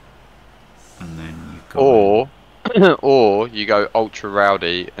 and then you go. Or you go ultra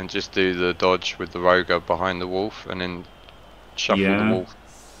rowdy and just do the dodge with the rogue behind the wolf, and then shuffle the wolf.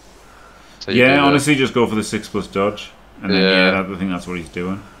 So yeah, honestly, just go for the 6+ dodge, and then I think that's what he's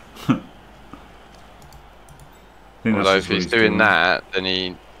doing. Although if he's doing that, then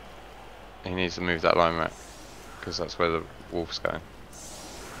he needs to move that line rat, because that's where the wolf's going.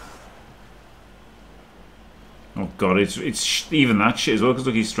 Oh god, it's even that shit as well, because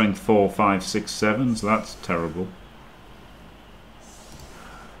look, he's strength 4, 5, 6, 7, so that's terrible.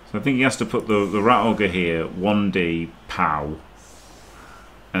 So I think he has to put the rat ogre here, 1D, pow,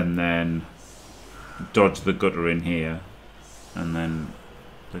 and then dodge the gutter in here, and then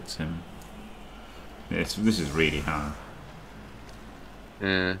blitz him. This is really hard.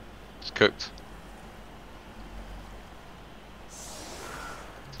 Yeah, it's cooked.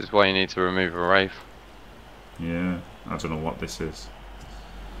 This is why you need to remove a wraith. Yeah, I don't know what this is.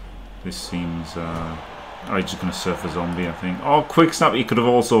 This seems... oh, he's just going to surf a zombie, I think. Oh, quick snap, he could have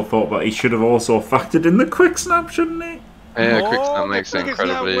also thought, but he should have also factored in the quick snap, shouldn't he? Yeah, quick snap makes it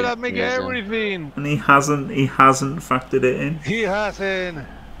incredibly would have made everything. And he hasn't factored it in. He hasn't.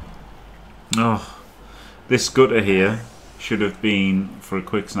 Oh, this gutter here should have been for a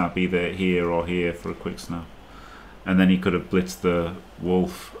quick snap, either here or here for a quick snap. And then he could have blitzed the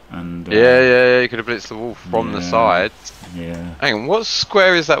wolf and... yeah, you could have blitzed the wolf from the side. Yeah. Hang on, what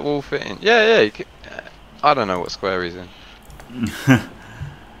square is that wolf in? Yeah, you could, I don't know what square he's in.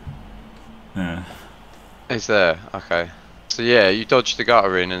 Yeah. He's there, okay. So yeah, you dodge the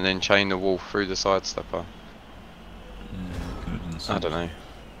gutter in and then chain the wolf through the side stepper. I don't know.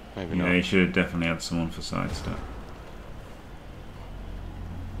 Maybe not. Yeah, he should have definitely had someone for sidestep.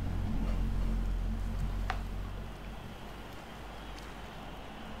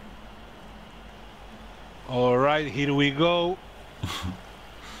 Alright, here we go.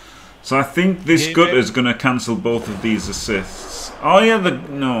 So I think this gutter is going to cancel both of these assists. Oh yeah,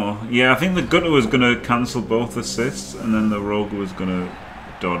 I think the gutter was going to cancel both assists, and then the rogue was going to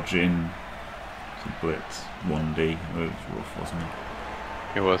dodge in to blitz 1D. It was rough, wasn't it?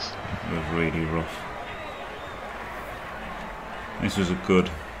 It was. It was really rough. This was a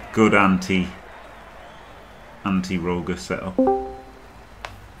good anti-rogue setup.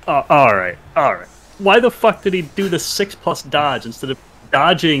 Alright. Why the fuck did he do the 6+ dodge instead of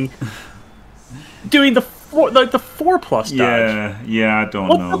dodging, doing the 4+ dodge? Yeah, I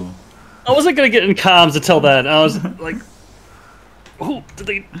don't know. I wasn't gonna get in comms until then. I was like, "Oh,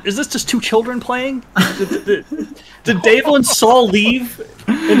 is this just 2 children playing? Did Davo and Saul leave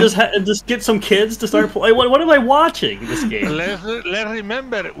and just get some kids to start playing? What am I watching this game?" Let's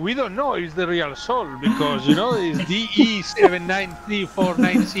remember, we don't know if it's the real Saul because it's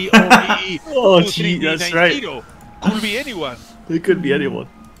DE793490OBE. Oh, gee, that's right. Could be anyone. It could be anyone.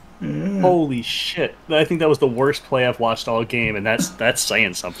 Yeah. Holy shit! I think that was the worst play I've watched all game, and that's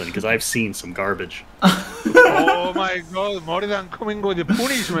saying something because I've seen some garbage. Oh my god, more than coming with the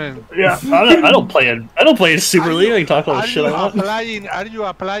punishment. Yeah, I don't play in Super League. I can talk all the shit I want. Are you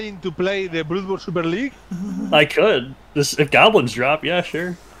applying to play the Bloodbowl Super League? I could. If goblins drop, yeah,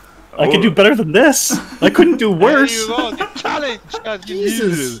 sure. I could do better than this. I couldn't do worse. There you go, the challenge has been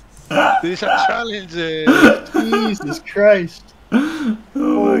Jesus. There's a challenge. Jesus Christ. Oh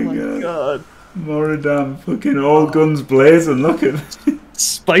my god. Moradam, fucking all guns blazing, look at it.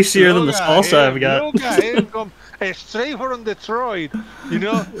 Spicier than the salsa I've got. Come straight from Detroit,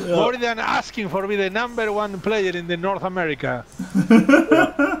 more than asking for me the #1 player in the North America.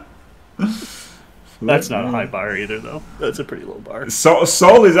 That's not a high bar either, though. That's a pretty low bar.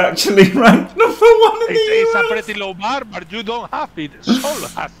 Sol is actually ranked #1 in the It's a pretty low bar, but you don't have it. Sol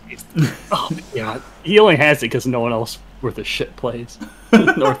has it. Oh, yeah. He only has it because no one else worth a shit plays in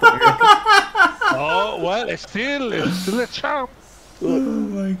North America. Oh, well, it's still a champ. Oh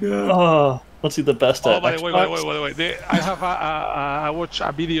my god. Let's see the best at by the way, I watched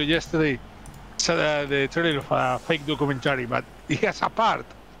a video yesterday, the trailer of a fake documentary, but it has a part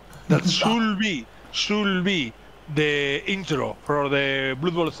that should be the intro for the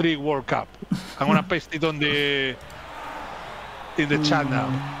Blood Bowl 3 World Cup. I'm gonna paste it in the chat now.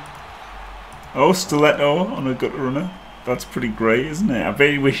 Oh, Stiletto on a gut runner. That's pretty great, isn't it? I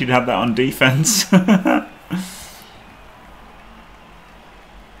bet you wish you'd had that on defense. Oh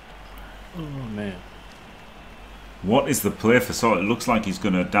man. What is the play for Sol? It looks like he's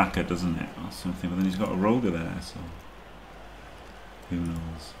going to Daka, doesn't it? Or something, but then he's got a Roger there, so who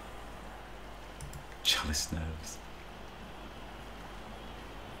knows? Chalice nerves.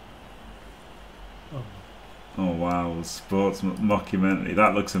 Oh wow, sports mockumentary.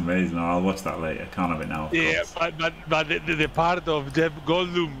 That looks amazing. I'll watch that later. Can't have it now. Yeah, but the part of Jeff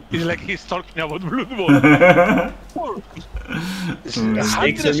Goldblum is like he's talking about Blood Bowl.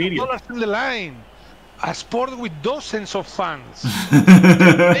 Hundreds of dollars in the line. A sport with dozens of fans.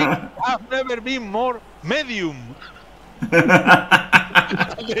 They have never been more medium. Blood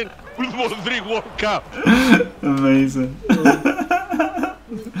Bowl 3 World Cup. Amazing.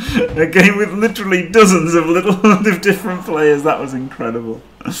 A game with literally dozens of of different players. That was incredible.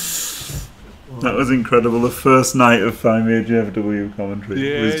 That was incredible. The first night of Faemir GFW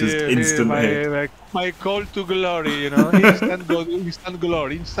commentary was just instant hit. My call to glory, you know, instant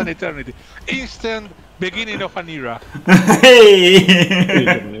glory, instant eternity, instant beginning of an era.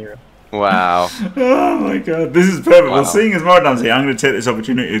 Hey! Wow. Oh my god, this is perfect. Wow. Well, seeing as Mardan's here, I'm going to take this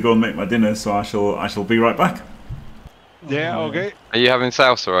opportunity to go and make my dinner. So I shall be right back. Yeah, okay. Are you having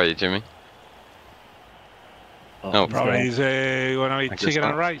salsa, are you, Jimmy? Oh, Probably it's gonna be chicken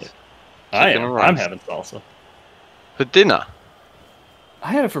and rice. I'm having salsa. For dinner?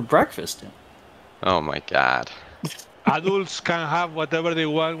 I had it for breakfast. Oh my god. Adults can have whatever they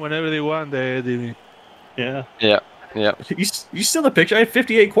want whenever they want. Yeah. Yeah. Yeah. You still the picture? I had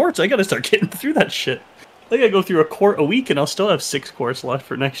 58 quarts. I gotta start getting through that shit. I gotta go through a quart a week, and I'll still have 6 quarts left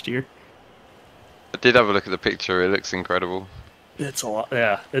for next year. I did have a look at the picture. It looks incredible. It's a lot.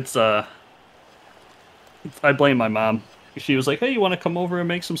 Yeah. It's I blame my mom. She was like, "Hey, you want to come over and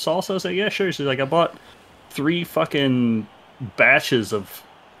make some salsa?" I was like, "Yeah, sure." She's like, "I bought 3 fucking batches of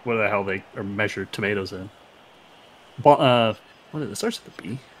what the hell they are measured tomatoes in." What is it? It starts with the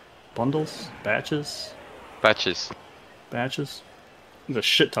B. Bundles, batches. Batches. It was a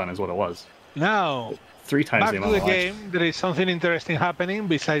shit ton, is what it was. Now, 3 times back the to amount. the game. There is something interesting happening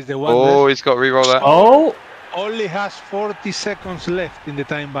besides the one. Oh, he's got to re-roll that. Oh, Only has 40 seconds left in the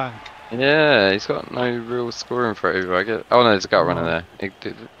time bank. Yeah, he's got no real scoring for it either, I guess. Oh no, there's a gut runner there.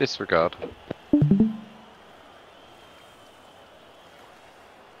 Disregard.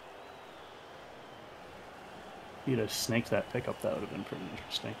 you'd have snaked that pickup. That would have been pretty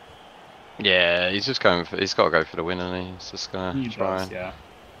interesting. Yeah, he's just going for. He's got to go for the win, and he's just gonna try. Does, yeah.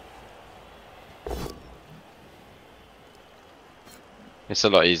 It's a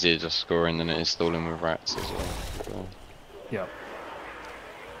lot easier just scoring than it is stalling with rats as well. So. Yeah.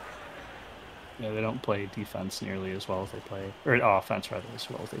 Yeah, they don't play defense nearly as well as they play, or offense rather, as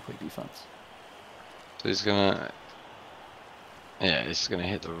well as they play defense. So he's gonna. Yeah, he's gonna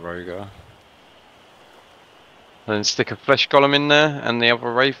hit the Roger. And then stick a flesh golem in there and the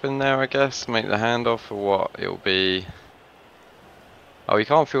other wraith in there, I guess. Make the handoff for what it'll be. Oh, he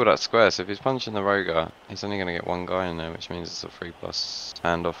can't fill that square, so if he's punching the Roger, he's only gonna get 1 guy in there, which means it's a 3+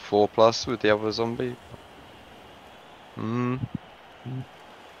 handoff, 4+ with the other zombie.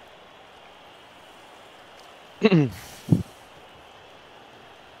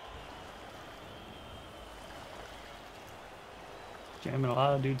 Jamming a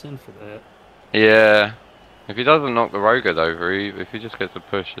lot of dudes in for that. Yeah. If he doesn't knock the Roger over, if he just gets a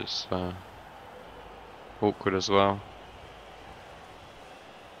push, it's awkward as well.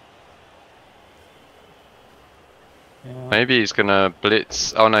 Yeah. Maybe he's gonna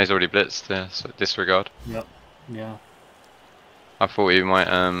blitz. Oh no, he's already blitzed. Yeah, so disregard. Yep. Yeah. I thought he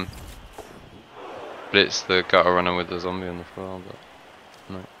might blitz the gutter runner with the zombie on the floor, but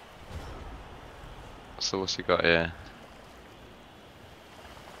no. So what's he got here?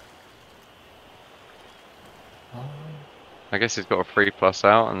 I guess he's got a 3+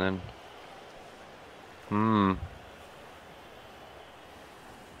 out and then.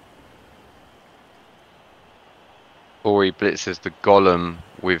 Or he blitzes the golem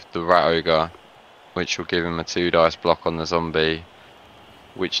with the rat ogre, which will give him a 2 dice block on the zombie,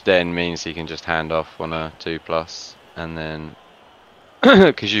 which then means he can just hand off on a 2+, and then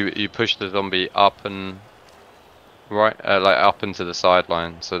because you push the zombie up and right, like up into the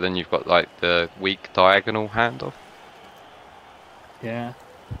sideline, so then you've got like the weak diagonal handoff. Yeah.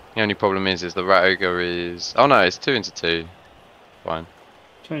 The only problem is the rat ogre is. Oh no, it's 2 into 2. Fine.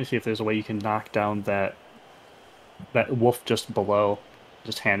 Trying to see if there's a way you can knock down that wolf just below.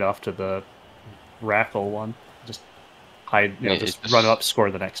 Just hand off to the rackle one. Just hide. You know, just run up,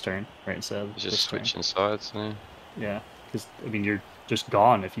 score the next turn. Right instead of Just switching sides. Yeah, because I mean you're just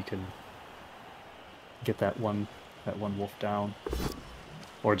gone if you can get that one that one wolf down,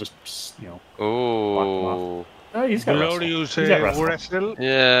 or just block them Oh. off. Oh, he's got wrestle. Glorious He's got wrestle. wrestle.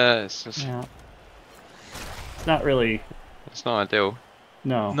 Yeah, it's just Yeah. It's not really. it's not ideal.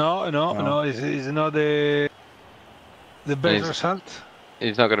 No. No. It's not the best He's- result.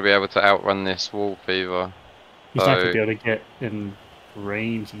 He's not going to be able to outrun this wolf either. He's not So- gonna be able to get in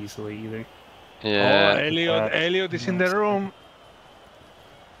range easily either. Yeah. Oh, Elliot is in the room.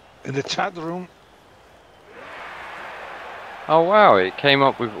 In the chat room. Oh wow, it came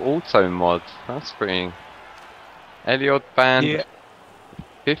up with auto mod. That's pretty. Elliot banned Yeah.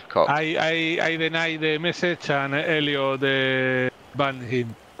 Giftcop. I denied the message and Elliot banned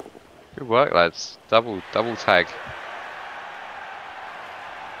him. Good work, lads. Double tag.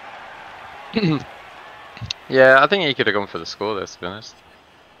 Yeah, I think he could have gone for the score there, to be honest.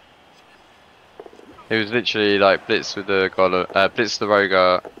 He was literally like blitz with the golem, blitz the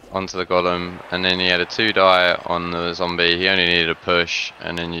roger onto the golem, and then he had a 2-die on the zombie. He only needed a push,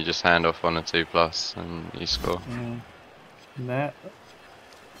 and then you just hand off on a 2+, and you score. And that.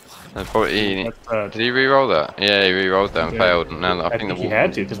 Probably, That's, did he re-roll that? Yeah, he re-rolled that and failed. And now I think the he wolf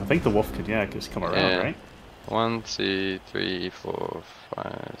had to, because I think the wolf could, just come around, Yeah. right? 1, 2, 3, 4,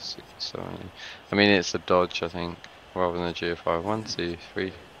 5, 6, 7, 8. I mean, it's a dodge, I think, rather than a GFI. 1, 2,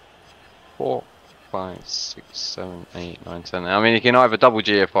 3, 4, 5, 6, 7, 8, 9, 10. I mean, you can either double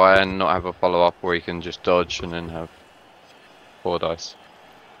GFI and not have a follow up, or you can just dodge and then have 4 dice.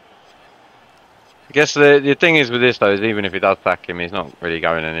 I guess the thing is with this though is even if he does sack him, he's not really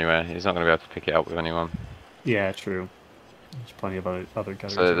going anywhere. He's not going to be able to pick it up with anyone. Yeah, true. There's plenty of other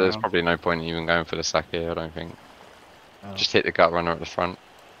gutters So there's around. probably no point in even going for the sack here, I don't think. Oh. Just hit the gut runner at the front.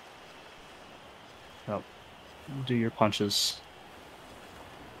 Do your punches.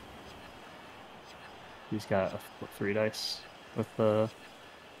 He's got 3 dice with the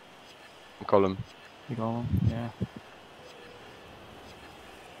Column. golem. Yeah.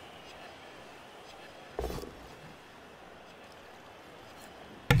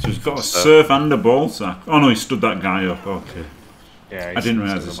 So he's got a surf and a ball sack. Oh no, he stood that guy up. Okay. Yeah. I didn't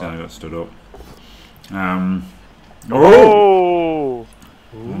realise this this guy got stood up. Oh!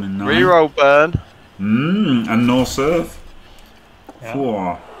 1 in 9. Reroll burn. And no surf. Yeah.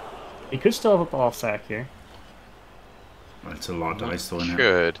 4. He could still have a ball sack here. That's a lot of dice though, isn't it?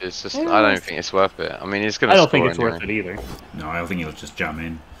 Good. It's just Yeah, I don't think it's worth it. I mean, he's gonna. I don't think score it's anyway. worth it either. No, I think he'll just jam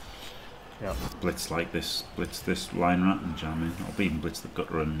in. Yeah. Blitz like this. Blitz this line rat and jam in. Or even blitz the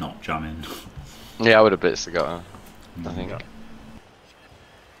gutter and not jam in. Yeah, I would have blitzed the gutter. I think. Yeah.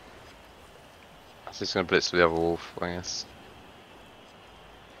 So he's gonna blitz the other wolf, I guess.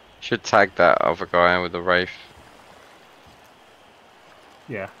 Should tag that other guy with the wraith.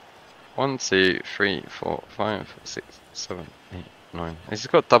 Yeah. 1, 2, 3, 4, 5, 6, 7, 8, 9. He's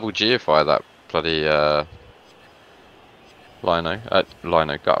got double GFI that bloody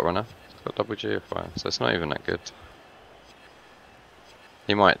Lino gut runner. He's got double GFI, so it's not even that good.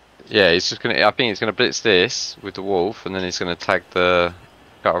 He might, yeah. He's just gonna. I think he's gonna blitz this with the wolf, and then he's gonna tag the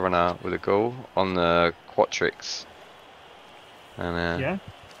gut runner with a ghoul on the quatrix. And Yeah.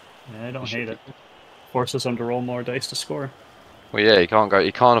 Yeah, I don't hate it. Forces him to roll more dice to score. well, yeah, he can't go.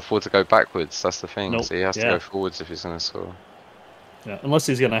 He can't afford to go backwards. That's the thing. Nope, So he has to yeah. go forwards if he's gonna score. Yeah, unless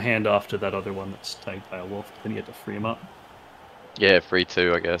he's gonna hand off to that other one that's tagged by a wolf, then you get to free him up. Yeah,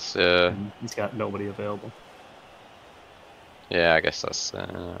 3-2, I guess. Yeah, And he's got nobody available. yeah, I guess that's. I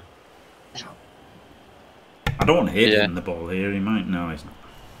don't want to hit Yeah. him the ball here. He might. No, he's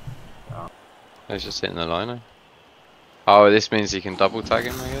not. He's just hitting the liner. Oh, this means he can double tag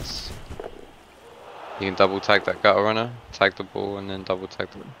him, I guess. You can double tag that gutter runner, tag the ball, and then double tag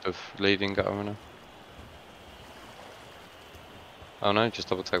the leading gutter runner. Oh no, just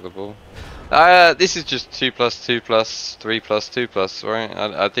double tag the ball. This is just 2+, 2+, 3+, 2+, right?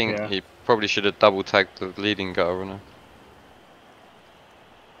 I think Yeah. he probably should have double tagged the leading gutter runner.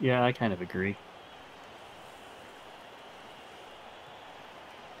 Yeah, I kind of agree.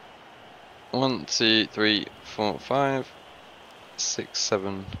 1, 2, 3, 4, 5, 6,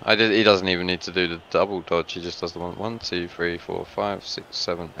 7. He doesn't even need to do the double dodge. He just does the 1, 2, 3, 4, 5, 6,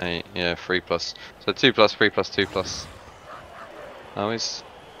 7, 8. Yeah, 3+. So 2+, 3+, 2+. Oh, he's.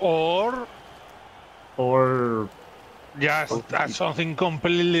 Or Or just something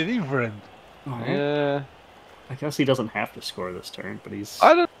completely different. Yeah. I guess he doesn't have to score this turn, but he's.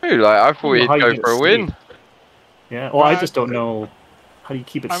 I don't know. Like I thought know he'd how you go get for a win. safe. Yeah. Well, I But- just don't know how do you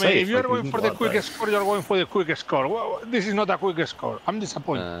keep it I mean, safe. if you're Like, going you for need the a lot of quickest dice. score, you're going for the quickest score. Well, this is not a quick score. I'm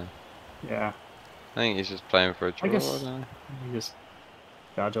disappointed. Yeah. I think he's just playing for a draw. I guess- don't know. You just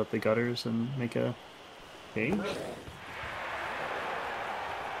dodge out the gutters and make a cage.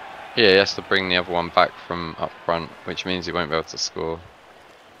 Yeah, he has to bring the other one back from up front, which means he won't be able to score.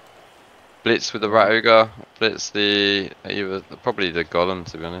 Blitz with the Rat Ogre, blitz the probably the Golem,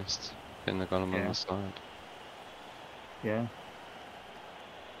 to be honest. Pin the Golem on the side. Yeah.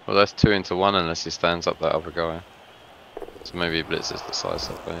 Well, that's 2 into 1 unless he stands up that other guy. So maybe he blitzes the side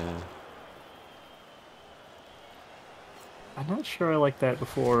stuff, but yeah. I'm not sure I like that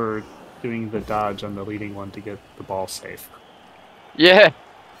before doing the dodge on the leading one to get the ball safe. Yeah!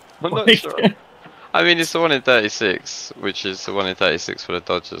 I'm not Like- sure. I mean, it's the 1 in 36, which is the 1 in 36 for the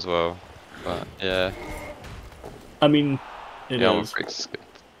dodge as well. But yeah. I mean, it Yeah, is. is good.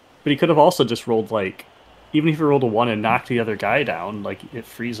 But he could have also just rolled, like, even if he rolled a 1 and knocked the other guy down, like, it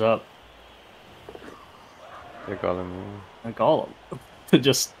frees up The Golem, a golem to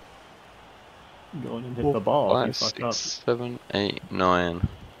just go in and hit the ball if you 5, fuck up. 6, 7, 8, 9.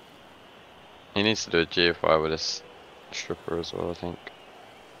 He needs to do a GFI with this stripper as well, I think.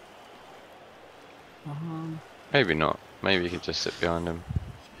 Maybe not. Maybe he could just sit behind him.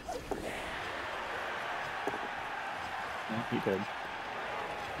 Yeah, he did.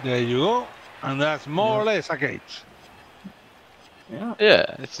 There you go. And that's more or less a cage. Yeah.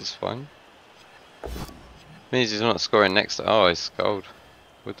 Yeah, this is fine. Means he's not scoring next to. Oh, he's gold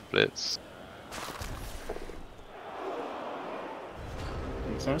with the blitz.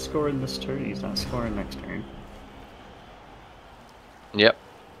 He's not scoring this turn, he's not scoring next turn. Yep.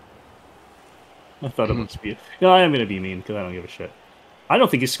 I thought it would be. No, I am going to be mean because I don't give a shit. I don't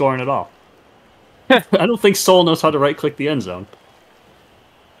think he's scoring at all. I don't think Soul knows how to right click the end zone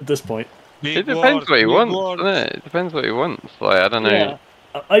at this point. It depends what he wants, doesn't it? It depends what he wants. Like, I don't know. Yeah.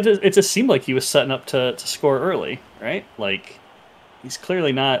 It just seemed like he was setting up to score early, right? Like, he's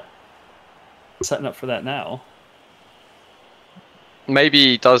clearly not setting up for that now. Maybe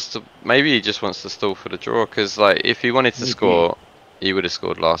he does. Maybe he just wants to stall for the draw. Because like, if he wanted to score, he would have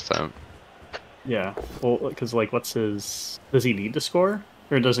scored last time. Yeah. Well, because like, what's his? Does he need to score,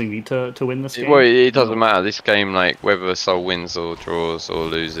 or does he need to win this game? Well, it doesn't matter. This game, like, whether Soul wins or draws or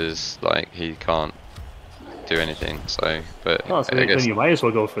loses, like, he can't do anything. So, but Oh, so I guess then you might as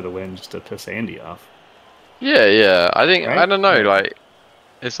well go for the win just to piss Andy off. yeah. I think Right? I don't know. Like,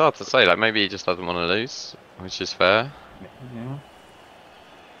 it's hard to say. Like, maybe he just doesn't want to lose, which is fair. Yeah.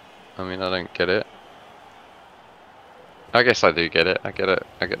 I mean, I don't get it. I guess I do get it. I get it.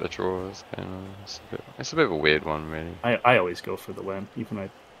 I get the draws. It's a bit of a weird one, really. I always go for the win. Even when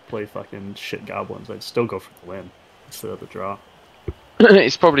I play fucking shit goblins, I'd still go for the win instead of the draw.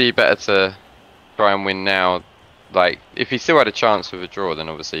 It's probably better to try and win now. Like, if he still had a chance with a draw, then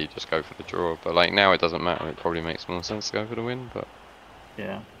obviously you just go for the draw. But like now, it doesn't matter. It probably makes more sense to go for the win. But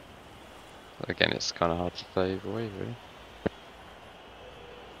Yeah. again, it's kind of hard to say either way, really.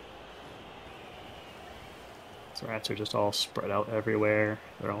 These rats are just all spread out everywhere.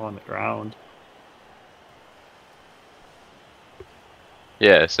 They're all on the ground.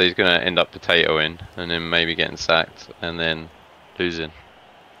 Yeah, so he's gonna end up potatoing and then maybe getting sacked and then losing.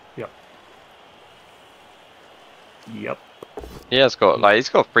 Yep. Yeah, he's got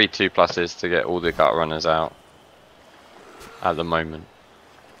 3 2+s to get all the gut runners out at the moment.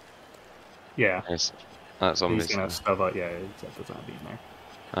 Yeah. That's He's obvious. gonna stub out. Yeah, he's got the zombie in there.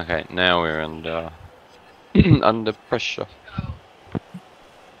 Okay, now we're under under pressure.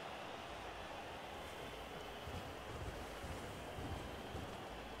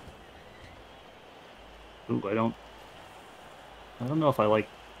 Ooh, I don't know if I like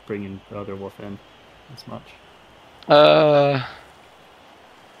bringing the other wolf in as much. I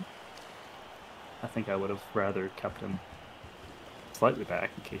think I would have rather kept him slightly back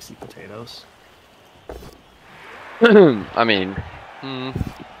in case he potatoes. I mean,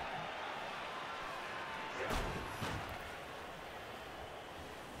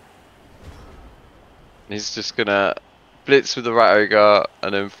 he's just gonna blitz with the Rat Ogre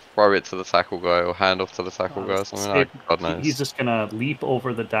and then throw it to the tackle guy or hand off to the tackle guy or something like. God knows. He's just gonna leap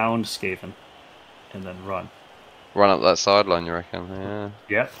over the downed Skaven and then run. Run up that sideline, you reckon? Yeah.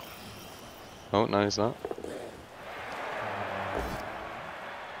 Yep. Oh no, he's not.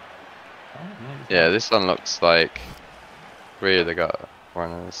 Yeah, this unlocks like 3 of the gut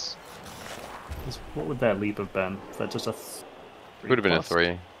runners. What would that leap have been? Is that just a Would have been a 3+?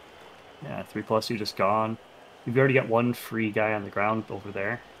 3. Yeah, 3+. You're just gone. You've already got one free guy on the ground over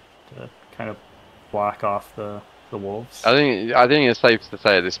there to kind of block off the wolves. I think it's safe to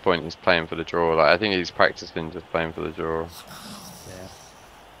say at this point he's playing for the draw. Like, I think he's practicing just playing for the draw. Yeah.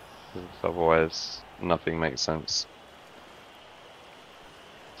 'Cause otherwise, nothing makes sense.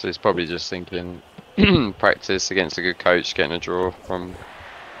 So he's probably just thinking, practice against a good coach, getting a draw from.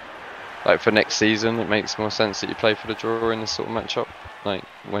 Like for next season, it makes more sense that you play for the draw in this sort of matchup. like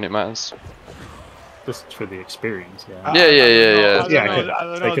when it matters. Just for the experience, yeah. I Yeah. don't know, I I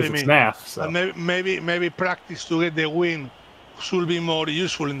don't know, because it's Dimmy. math. So. Maybe practice to get the win should be more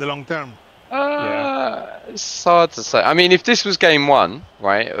useful in the long term. It's hard to say. I mean, if this was game 1,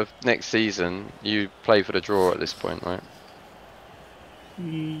 right, of next season, you play for the draw at this point, right?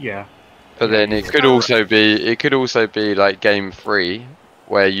 Yeah. But then it could also be like game 3,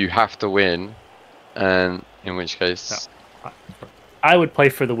 where you have to win, and in which case, I would play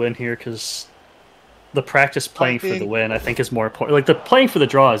for the win here because the practice playing for the win I think is more important. Like the playing for the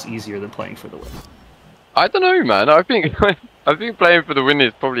draw is easier than playing for the win. I don't know, man. I think playing for the win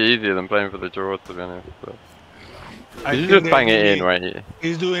is probably easier than playing for the draw, to be honest. But you just bang it in right here.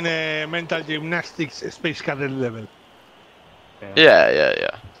 He's doing a mental gymnastics space cadet level.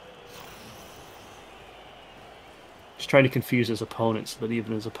 Yeah. Just trying to confuse his opponent so that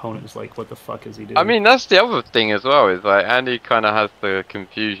even his opponent is like, what the fuck is he doing? I mean, that's the other thing as well, is like Andy kind of has the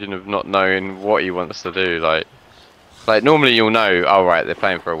confusion of not knowing what he wants to do. Like normally you'll know, oh right, they're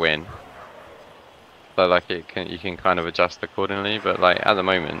playing for a win. So like you can kind of adjust accordingly, but like at the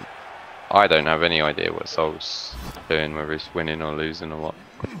moment, I don't have any idea what Sol's doing, whether he's winning or losing or what.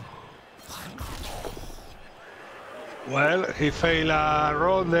 Well, he failed a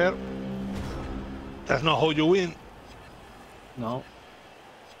roll there. That's not how you win. No.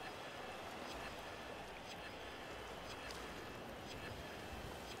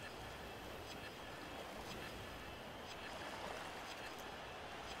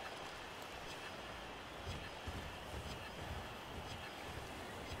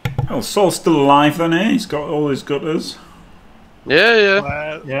 Oh, Saul's still alive then, eh? He's got all his gutters. Yeah.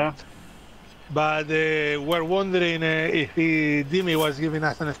 Well, Yeah. but we're wondering if Dimmy was giving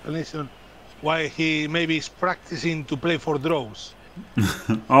us an explanation why he maybe is practicing to play for draws.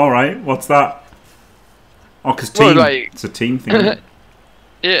 All right, what's that? Oh, because Well, team. like- It's a team thing.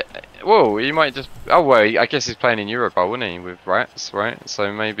 Yeah. Well, he might just. Oh well, I guess he's playing in Europe, wouldn't he, with Rats, right?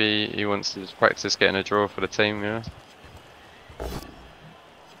 So maybe he wants to just practice getting a draw for the team, yeah.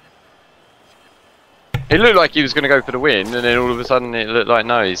 It looked like he was going to go for the win, and then all of a sudden it looked like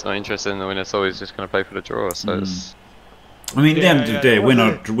no, he's not interested in the win at all. He's just going to play for the draw. So it's. I mean, at the end of the day,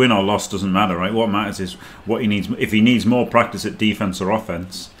 yeah. win or loss doesn't matter, right? What matters is what he needs. If he needs more practice at defense or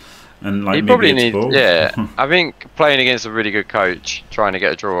offense, and like He maybe probably it's needs. both. Yeah, I think playing against a really good coach, trying to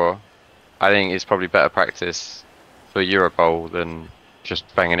get a draw, I think is probably better practice for Euro Bowl than just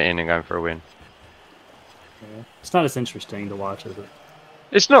banging it in and going for a win. Yeah. It's not as interesting to watch, is it?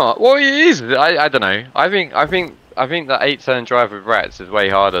 It's not. Well, it is. I don't know. I think the 8-turn drive with Rats is way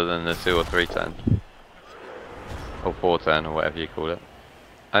harder than the 2 or 3-turn. Or 4-turn or whatever you call it.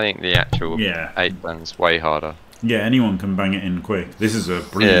 I think the actual 8-turn's way harder. Yeah, anyone can bang it in quick. This is a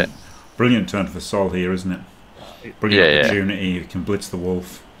brilliant turn for Sol here, isn't it? Brilliant opportunity. You can blitz the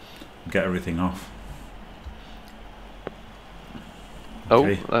wolf, and get everything off.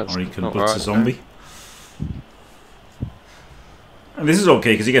 Okay. That's or he can not blitz right. a zombie. And this is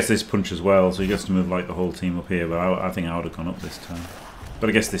okay because he gets this punch as well, so he gets to move like the whole team up here. But I think I would have gone up this turn. But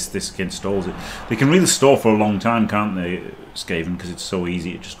I guess this again stalls it. They can really stall for a long time, can't they, Skaven? Because it's so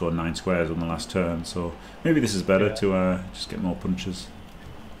easy to just go 9 squares on the last turn. So maybe this is better to just get more punches.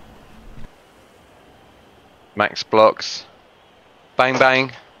 Max blocks. Bang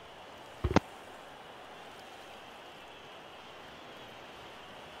bang.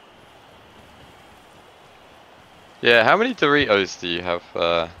 Yeah, how many Doritos do you have,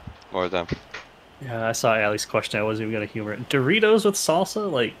 more of them? Yeah, I saw Ali's question. I wasn't even gonna humor it. Doritos with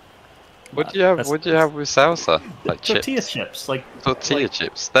salsa, like. What do you have? What do you have with salsa? Like tortilla chips. chips, like Tortilla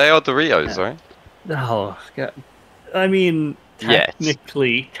chips. They are Doritos, right? Oh God. I mean, Yes.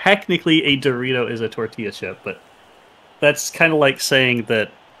 technically, a Dorito is a tortilla chip, but that's kind of like saying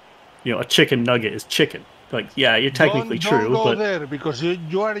that, a chicken nugget is chicken. Like, yeah, you're technically don't true, go but there because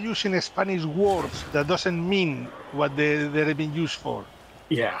you are using Spanish words that doesn't mean what they've been used for.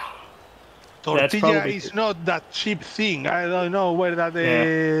 yeah, Tortilla is not that cheap thing. I don't know where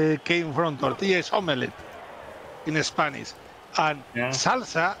that came from. Tortilla is omelette in Spanish, and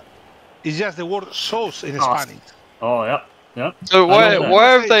salsa is just the word sauce in Spanish. Oh, yeah, yeah. So why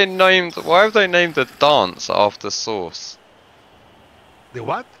have they named the dance after sauce? The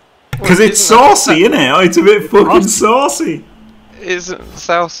what? Because it's saucy, isn't it? It's a bit fucking saucy. Isn't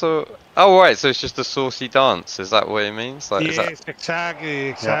salsa? Oh right, so it's just a saucy dance. Is that what it means? Like, Yes, exactly.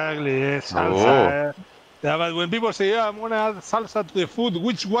 Yes, salsa. Yeah, but when people say, "I'm gonna add salsa to the food,"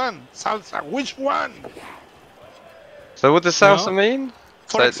 which one? Salsa, which one? So what does salsa mean?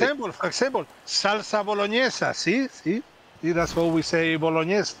 For example, salsa bolognesa. See, that's what we say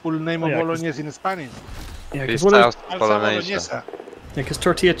bolognese. Full name of bolognese in Spanish. Yeah, It's because salsa bolognese. Because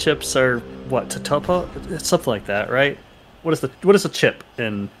tortilla chips are what, totopo? It's something like that, right? What is a chip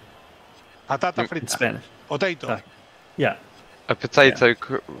in Patata frita. Spanish? Potato. Yeah, A potato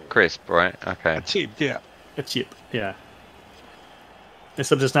crisp, right? Okay. A chip, yeah. a chip. Yeah.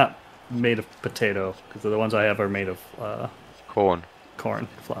 Except it's not made of potato, because the ones I have are made of Corn. corn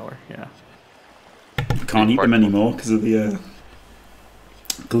flour. Yeah. Can't eat them anymore because of the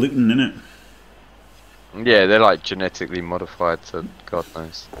gluten in it. Yeah, they're like genetically modified to God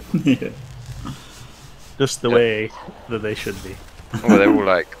knows. Yeah. Just the way that they should be. Well, they're all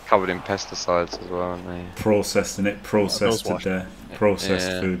like covered in pesticides as well, aren't they? Processed in it, processed to washed. death. Processed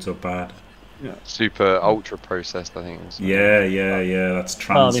Yeah. foods are bad. Super ultra processed, I think. Yeah, that's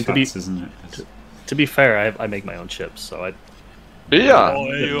trans to be- fats, isn't it? To be fair, I make my own chips, so I. Yeah. Oh,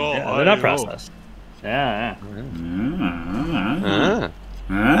 there you go. Yeah, there they're not you go. processed. Yeah.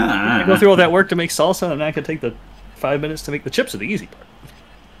 Ah. I go through all that work to make salsa, and I can take the 5 minutes to make the chips are the easy part.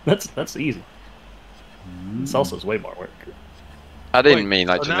 That's easy. Salsa's way more work. I didn't Wait, mean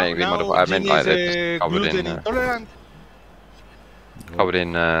like so now- genetically now modified. I meant like Jimmy they're is, just covered gluten in intolerant?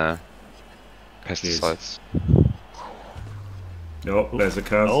 pesticides. Oh, there's a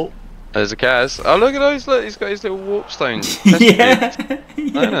car. Oh, There's a Kaz. Oh, look at those! Look, he's got his little warp stones. Yeah. I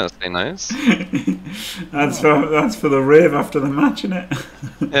know, I've seen those. That's for the rave after the match, innit?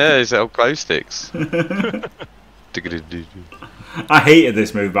 Yeah, his little glow sticks. I hated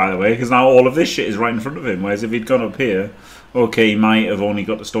this move, by the way, because now all of this shit is right in front of him. Whereas if he'd gone up here, okay, he might have only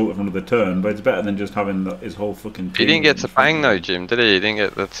got to stall at front of the turn, but it's better than just having his whole fucking. He didn't get to in front bang of though, him. Jim, did he? He didn't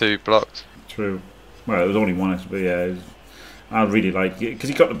get the 2 blocked. True. Well, it was only one, but yeah, I really like it because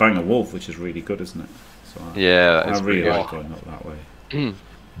he got to bang a wolf, which is really good, isn't it? So Yeah, I that's really pretty like going up that way,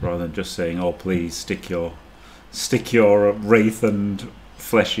 rather than just saying, "Oh, please stick your wraith and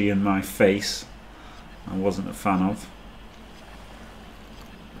fleshy in my face." I wasn't a fan of,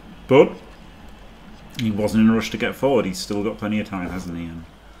 but he wasn't in a rush to get forward. He's still got plenty of time, hasn't he? And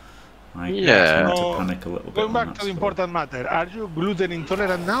I Yeah. tend to So, panic a little bit. Going on back that to the score. important matter, are you gluten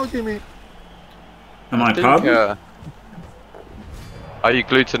intolerant now, Jimmy? Am I think, pardon? are you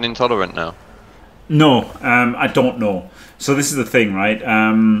gluten intolerant now? No, I don't know. So this is the thing, right?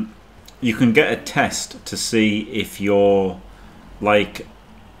 You can get a test to see if you're like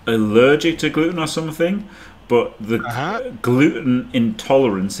allergic to gluten or something, but the gluten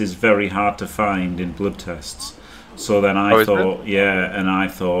intolerance is very hard to find in blood tests. So then I thought, I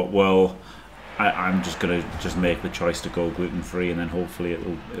thought, well, I'm just gonna make the choice to go gluten free, and then hopefully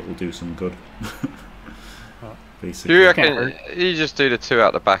it'll do some good. Do Basically. you reckon you just do the 2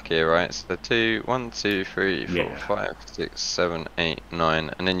 out the back here, right? So the 2, 1, 2, 3, 4, Yeah. 5, 6, 7, 8,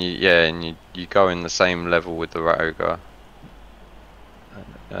 9, and then you go in the same level with the rat ogre.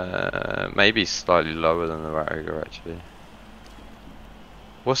 Maybe slightly lower than the rat ogre actually.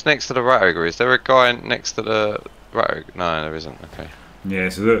 What's next to the rat ogre? Is there a guy next to the rat ogre? No, there isn't. Okay. Yeah,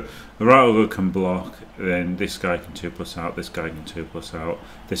 so the rat ogre can block, then this guy can 2+ out, this guy can 2+ out,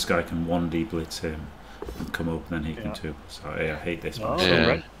 this guy can 1D blitz him and come up, then he can 2+ out. Yeah, I hate this. oh, by Yeah.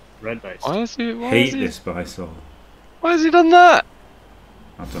 Saul. red dice. Why is he? Hate this by Saul. Why has he done that?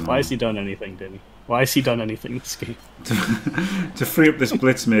 I don't know. Why has he done anything, Dimmy? Why has he done anything this game? to free up this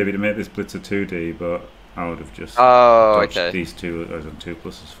blitz, maybe to make this blitz a 2D, but I would have just Oh, dodged okay. these two as on 2+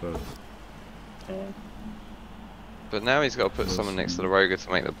 first. But now he's got to put someone next to the rogue to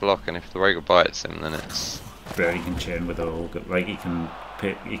make the block, and if the rogue bites him, then it's. But he can chain with the ogre, like he can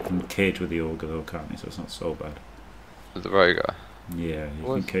cage with the ogre though, can't he? So it's not so bad. The rogue. Yeah, he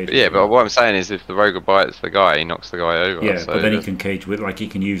can cage. Yeah, with but the- what I'm saying is, if the rogue bites the guy, he knocks the guy over. yeah, so but then he can cage with, like he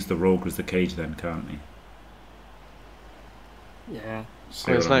can use the rogue as the cage then, can't he? Yeah.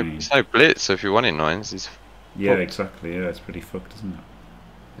 See Well, what I mean? there's no blitz, so if you 1 in 9s, he's. Yeah, fucked. exactly. Yeah, it's pretty fucked, isn't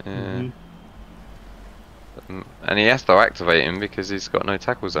it? Yeah. Mhm. And he has to activate him because he's got no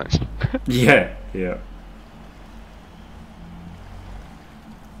tackle zone. Yeah, yeah.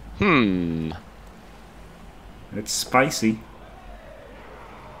 It's spicy.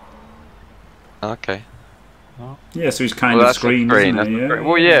 Okay. Yeah, so he's kind Well, of that's screened, the screen. isn't That's he? the Yeah. screen.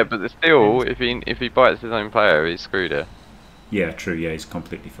 Well, yeah, but still, if he bites his own player, he's screwed here. Yeah, true. Yeah, he's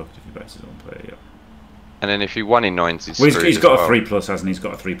completely fucked if he bites his own player. Yeah. And then if he 1 in 9s, he's Well, screwed. he's as got well. a 3+, hasn't he? He's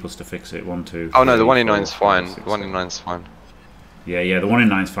got a 3+ to fix it. 1, 2. Oh no, the 3, 1 in 4, 9's 5, fine. 6, The 1 in 7. 9's fine. Yeah, the 1 in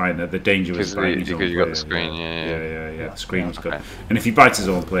 9's fine. The danger was Because biting his own you got the player, screen, yeah. The screen was good. Okay. And if he bites his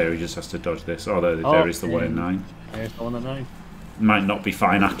own player, he just has to dodge this. Oh, there is the 1 in 9. There's the 1 in 9. Might not be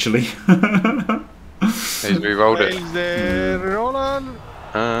fine actually. He's re-rolled it. Fails the Roland.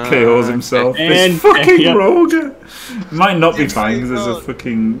 KOs himself. And- This fucking yeah. rogue. Might not be Yes, fine because there's a I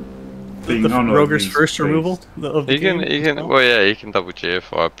fucking Roger's first removal. You can. Well, yeah, you can double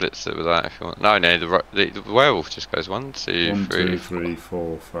GFI blitz it with that if you want. No, the werewolf just goes 1, 2, 3, 3,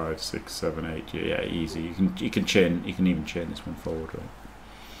 4, 5, 6, 7, 8. Yeah, easy. You can chain. You can even chain this one forward, right?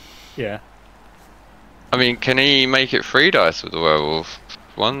 Yeah. I mean, can he make it 3 dice with the werewolf?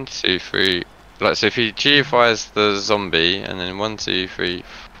 1, 2, 3. Like, so if he GFIs the zombie and then 1, 2, 3,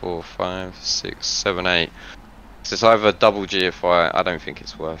 4, 5, 6, 7, 8. So it's either double GFI. I don't think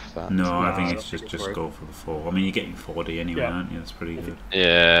it's worth that. No, I think it's just go for the 4. I mean, you're getting 40 anyway, aren't you? That's pretty good.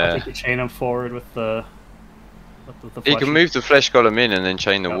 Yeah. I think you chain him forward with the. He can move the flesh golem in and then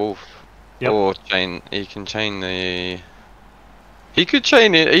chain the wolf, Yep. or chain. He can chain the. He could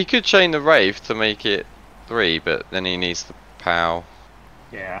chain it. He could chain the wraith to make it 3, but then he needs the pow.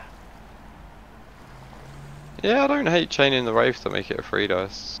 Yeah. Yeah, I don't hate chaining the wraith to make it a 3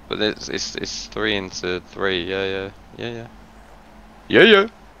 dice, but it's 3 into 3. Yeah. And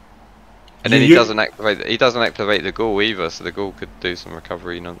then he doesn't activate. He doesn't activate the ghoul either, so the ghoul could do some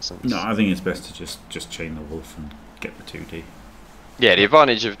recovery nonsense. No, I think it's best to just chain the wolf and get the 2D. Yeah, the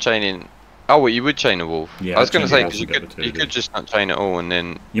advantage of chaining. Oh, well, you would chain a wolf. Yeah, I was going to say wolf because and you could just not chain it all and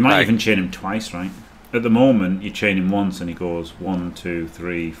then. You might even chain him twice, right? At the moment, you chain him once and he goes 1, 2,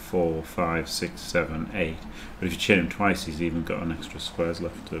 3, 4, 5, 6, 7, 8. But if you chain him twice, he's even got an extra squares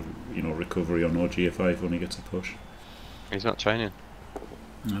left to, recovery on OGF5 when he gets a push. He's not chaining.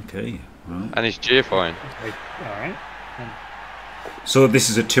 Okay, well. And he's GFIing. Alright. So this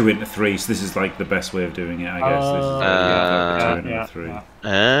is a 2 into 3, so this is like the best way of doing it, I guess. This is 2 into 3. Yeah.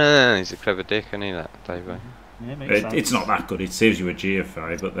 Ah, he's a clever dick, isn't he, that Davo? Yeah, it's not that good, it saves you a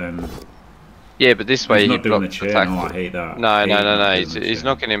GFI, but then... Yeah, but this way he's he not doing the blocks chain. attack. Oh, I hate that. No. He's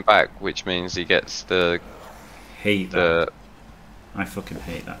knocking him back, which means he gets the... Hate that. I fucking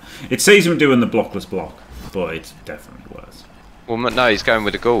hate that. It saves him doing the blockless block, but it's definitely worse. Well, no, he's going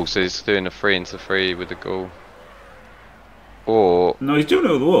with the ghoul, so he's doing a 3 into 3 with the ghoul. Or... No, he's doing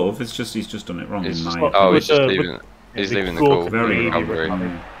it with the wolf, it's just he's just done it wrong in my... Oh, he's just leaving... He's leaving the ghoul. Very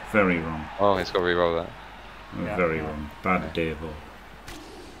wrong. Very wrong. Oh, he's got to re-roll that. Very wrong. Bad Davo.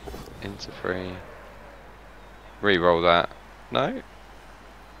 Into 3. Re-roll that. No?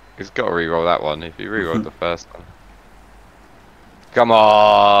 He's got to re-roll that one if he re-rolled the first one. Come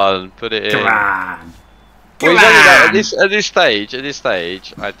on! Put it in. Come on! Well, at this stage,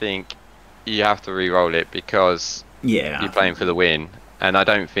 I think you have to re-roll it because you're playing for the win. And I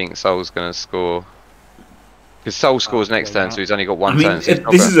don't think Soul's going to score. Because Soul scores next turn, so he's only got 1 turn. So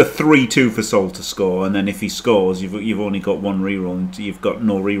this is a 3-2 for Soul to score, and then if he scores, you've only got 1 reroll, and you've got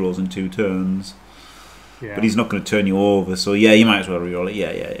no rerolls in 2 turns. Yeah. But he's not going to turn you over, so yeah, you might as well reroll it.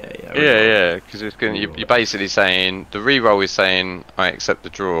 Yeah. Because it's going. You're basically saying the reroll is saying I accept the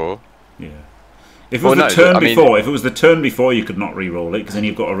draw. Yeah. If it was if it was the turn before, you could not reroll it because then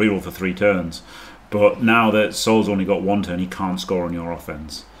you've got a reroll for 3 turns. But now that Soul's only got 1 turn, he can't score on your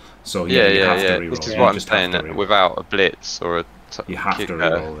offense. So you have to reroll. This is what I'm saying. That without a blitz or a you have to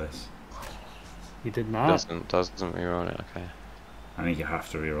reroll this. He did not. Doesn't reroll it. Okay. I think you have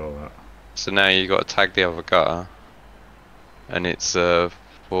to reroll that. So now you got to tag the other gutter, and it's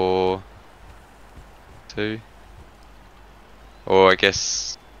 4-2. Or I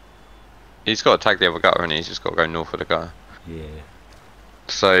guess he's got to tag the other gutter, and he's just got to go north of the gutter. Yeah.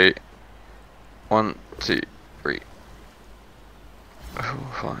 So 1, 2, 3, 4,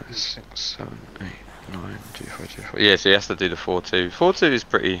 5, 6, 7, 8, 9, 2, 4, 2, 4. Yeah, so he has to do the 4-2. 4-2 is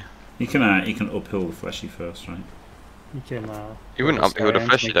pretty. You can uphill the fleshy first, right? You can. You wouldn't uphill the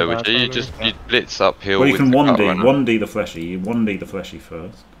fleshy though, would you? You'd blitz uphill. Well, you can 1D the fleshy. You 1D the fleshy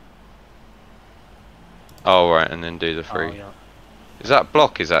first. Oh right, and then do the 3. Oh, yeah. Is that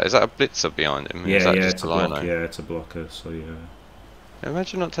block? Is that a blitzer behind him? Yeah, it's a block. Yeah, it's a blocker. So yeah.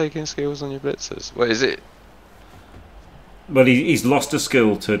 Imagine not taking skills on your blitzers. What is it? Well, he's lost a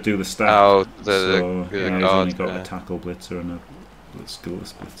skill to do the stack. Oh, he's only got a tackle blitzer and a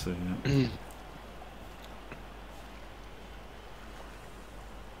skillless blitzer. Yeah.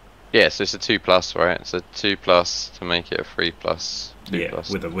 Yeah, so it's a 2+, right? It's a 2+ to make it a 3+.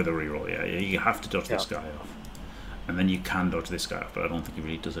 2+. With a reroll. Yeah, you have to dodge this guy off, and then you can dodge this guy off, but I don't think he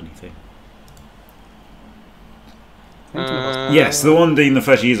really does anything. Yes, the 1D in the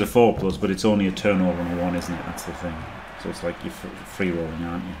fleshy is a 4+, but it's only a turnover on a 1, isn't it? That's the thing. So it's like you're free rolling,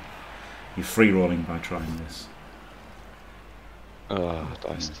 aren't you? You're free rolling by trying this. Oh,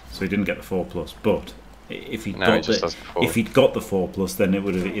 dice. So he didn't get the 4+, but if he'd got the 4+, then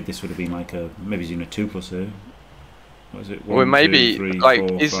this would have been like maybe he's in a 2+ here. What is it? 1, well, maybe 2, 3, like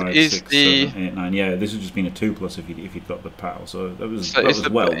 4, 5, 6, 7, 8, 9. Yeah, this would just been a 2+ if he'd got the paddle. So that was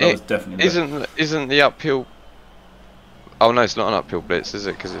definitely. Isn't the uphill? Oh no, it's not an uphill blitz, is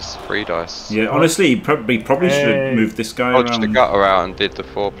it? Because it's 3 dice. Yeah, honestly, he probably should have moved this guy Dodged around. the gutter out and did the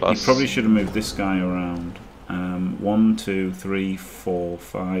 4+. He probably should have moved this guy around. 1, 2, 3, 4,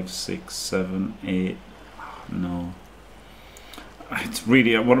 5, 6, 7, 8. No. It's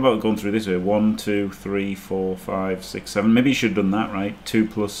really. What about going through this way? 1, 2, 3, 4, 5, 6, 7. Maybe he should have done that, right? 2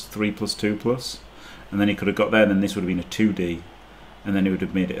 plus 3 plus 2 plus, and then he could have got there. And then this would have been a 2D, and then he would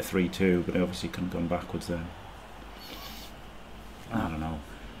have made it a 3-2. But he obviously couldn't have gone backwards there. I don't know.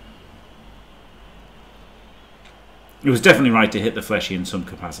 It was definitely right to hit the fleshy in some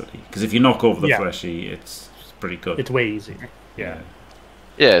capacity, because if you knock over the fleshy, it's pretty good. It's way easier. Yeah.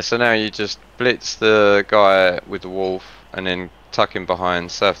 Yeah. So now you just blitz the guy with the wolf, and then tuck him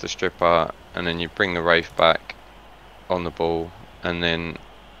behind, surf the stripper, and then you bring the wraith back on the ball, and then.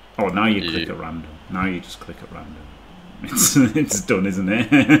 Oh, now you click at random. Now you just click at random. It's done, isn't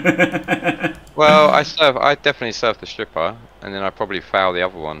it? Well, I definitely surf the stripper, and then I probably foul the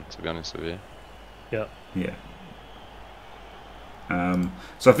other one. To be honest with you. Yeah. Yeah.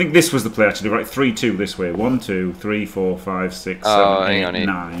 So I think this was the play actually, right? 3-2 this way. 1, 2, 3, 4, 5, 6, 7, 8,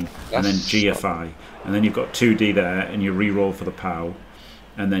 9, and then GFI. And then you've got 2D there, and you re-roll for the POW,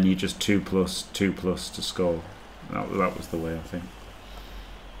 and then you just 2 plus, 2 plus to score. That was the way, I think.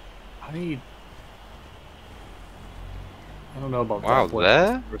 I don't know about wow, that.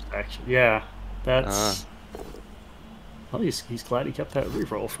 There? First action. Yeah, that's. Well, he's glad he kept that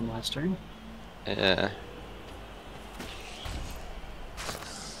re-roll from last turn. Yeah.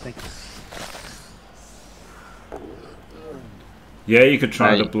 Thank you. Yeah, you could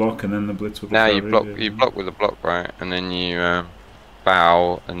try the block, and then the blitz would. Now you block. You block with the block, right, and then you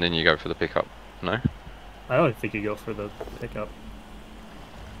bow, and then you go for the pickup. No. I don't think you go for the pickup.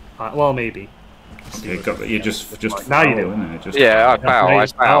 Well, maybe. Okay, got that. You just now you do. Isn't it? Just I bow,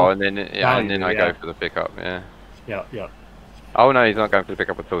 bow. and then and I go for the pickup. Yeah. Yeah. Oh no, he's not going for the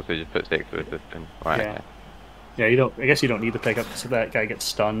pickup at all. So he just puts 6 with this thing. Right. Yeah. Okay. Yeah, you don't. I guess you don't need the pickup, so that guy gets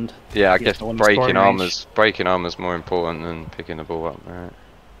stunned. Yeah, I guess breaking armor's more important than picking the ball up, right?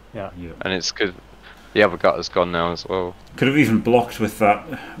 Yeah. And it's because the other gutter's gone now as well. Could have even blocked with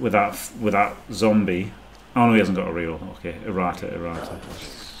that zombie. Oh no, he hasn't got a reel. Okay, errata.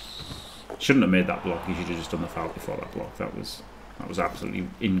 Shouldn't have made that block. He should have just done the foul before that block. That was absolutely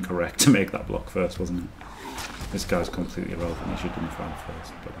incorrect to make that block first, wasn't it? This guy's completely irrelevant. He should have done the foul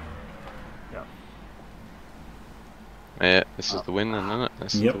first. But, yeah, this is the win then, isn't it?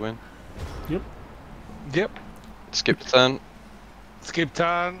 This is the win. Yep. Skip the turn. Skip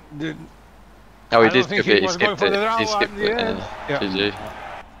turn. Oh, he did skip it. He skipped it. He skipped it. Yeah. GG.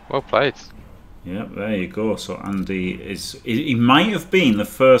 Well played. Yeah, there you go. So Andy he might have been the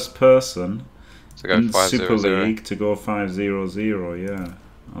first person to go in Super League to go 5-0-0. Yeah,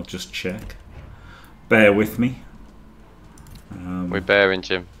 I'll just check. Bear with me. We're bearing,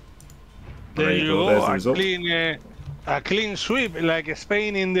 Jim. There you go. A clean sweep like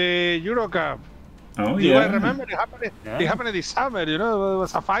Spain in the Eurocup. Oh You yeah. might remember it happened this summer. You know, it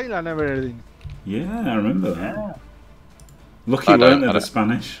was a final and everything. Yeah, I remember that. Lucky weren't they, the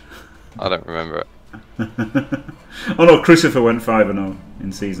Spanish? I don't remember it. Oh no, Christopher went 5-0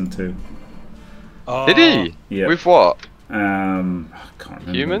 in season 2. Did he? Yeah. With what? I can't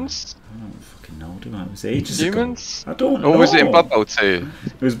remember. Humans? I don't fucking know, do I? It was ages Humans? ago. I don't know. Or was it in Blood Bowl 2?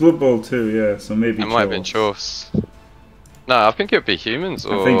 It was Blood Bowl 2, yeah. So maybe. It might have been Chorfs. No, I think it would be humans.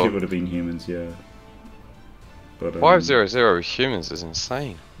 Or... I think it would have been humans, yeah. But 5-0-0 with humans is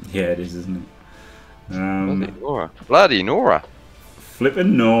insane. Yeah, it is, isn't it? Bloody Nora.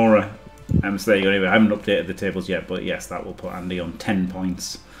 Flippin' Nora. So there you go. Anyway, I haven't updated the tables yet, but yes, that will put Andy on 10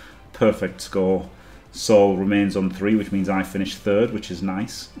 points. Perfect score. Saul remains on 3, which means I finish 3rd, which is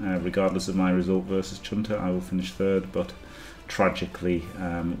nice. Regardless of my result versus Chunter, I will finish 3rd, but tragically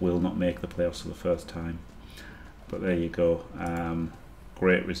will not make the playoffs for the first time. But there you go.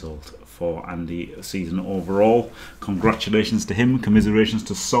 Great result for Andy season overall. Congratulations to him. Commiserations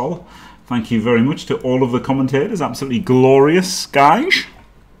to Sol. Thank you very much to all of the commentators. Absolutely glorious, guys.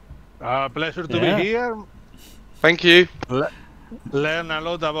 Pleasure to be here. Thank you. Learn a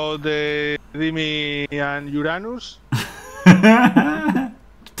lot about the Dimmy and Uranus.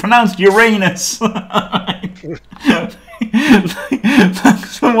 Pronounced Uranus.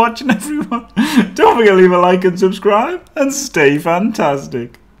 Thanks for watching, everyone. Don't forget to leave a like and subscribe, and stay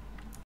fantastic.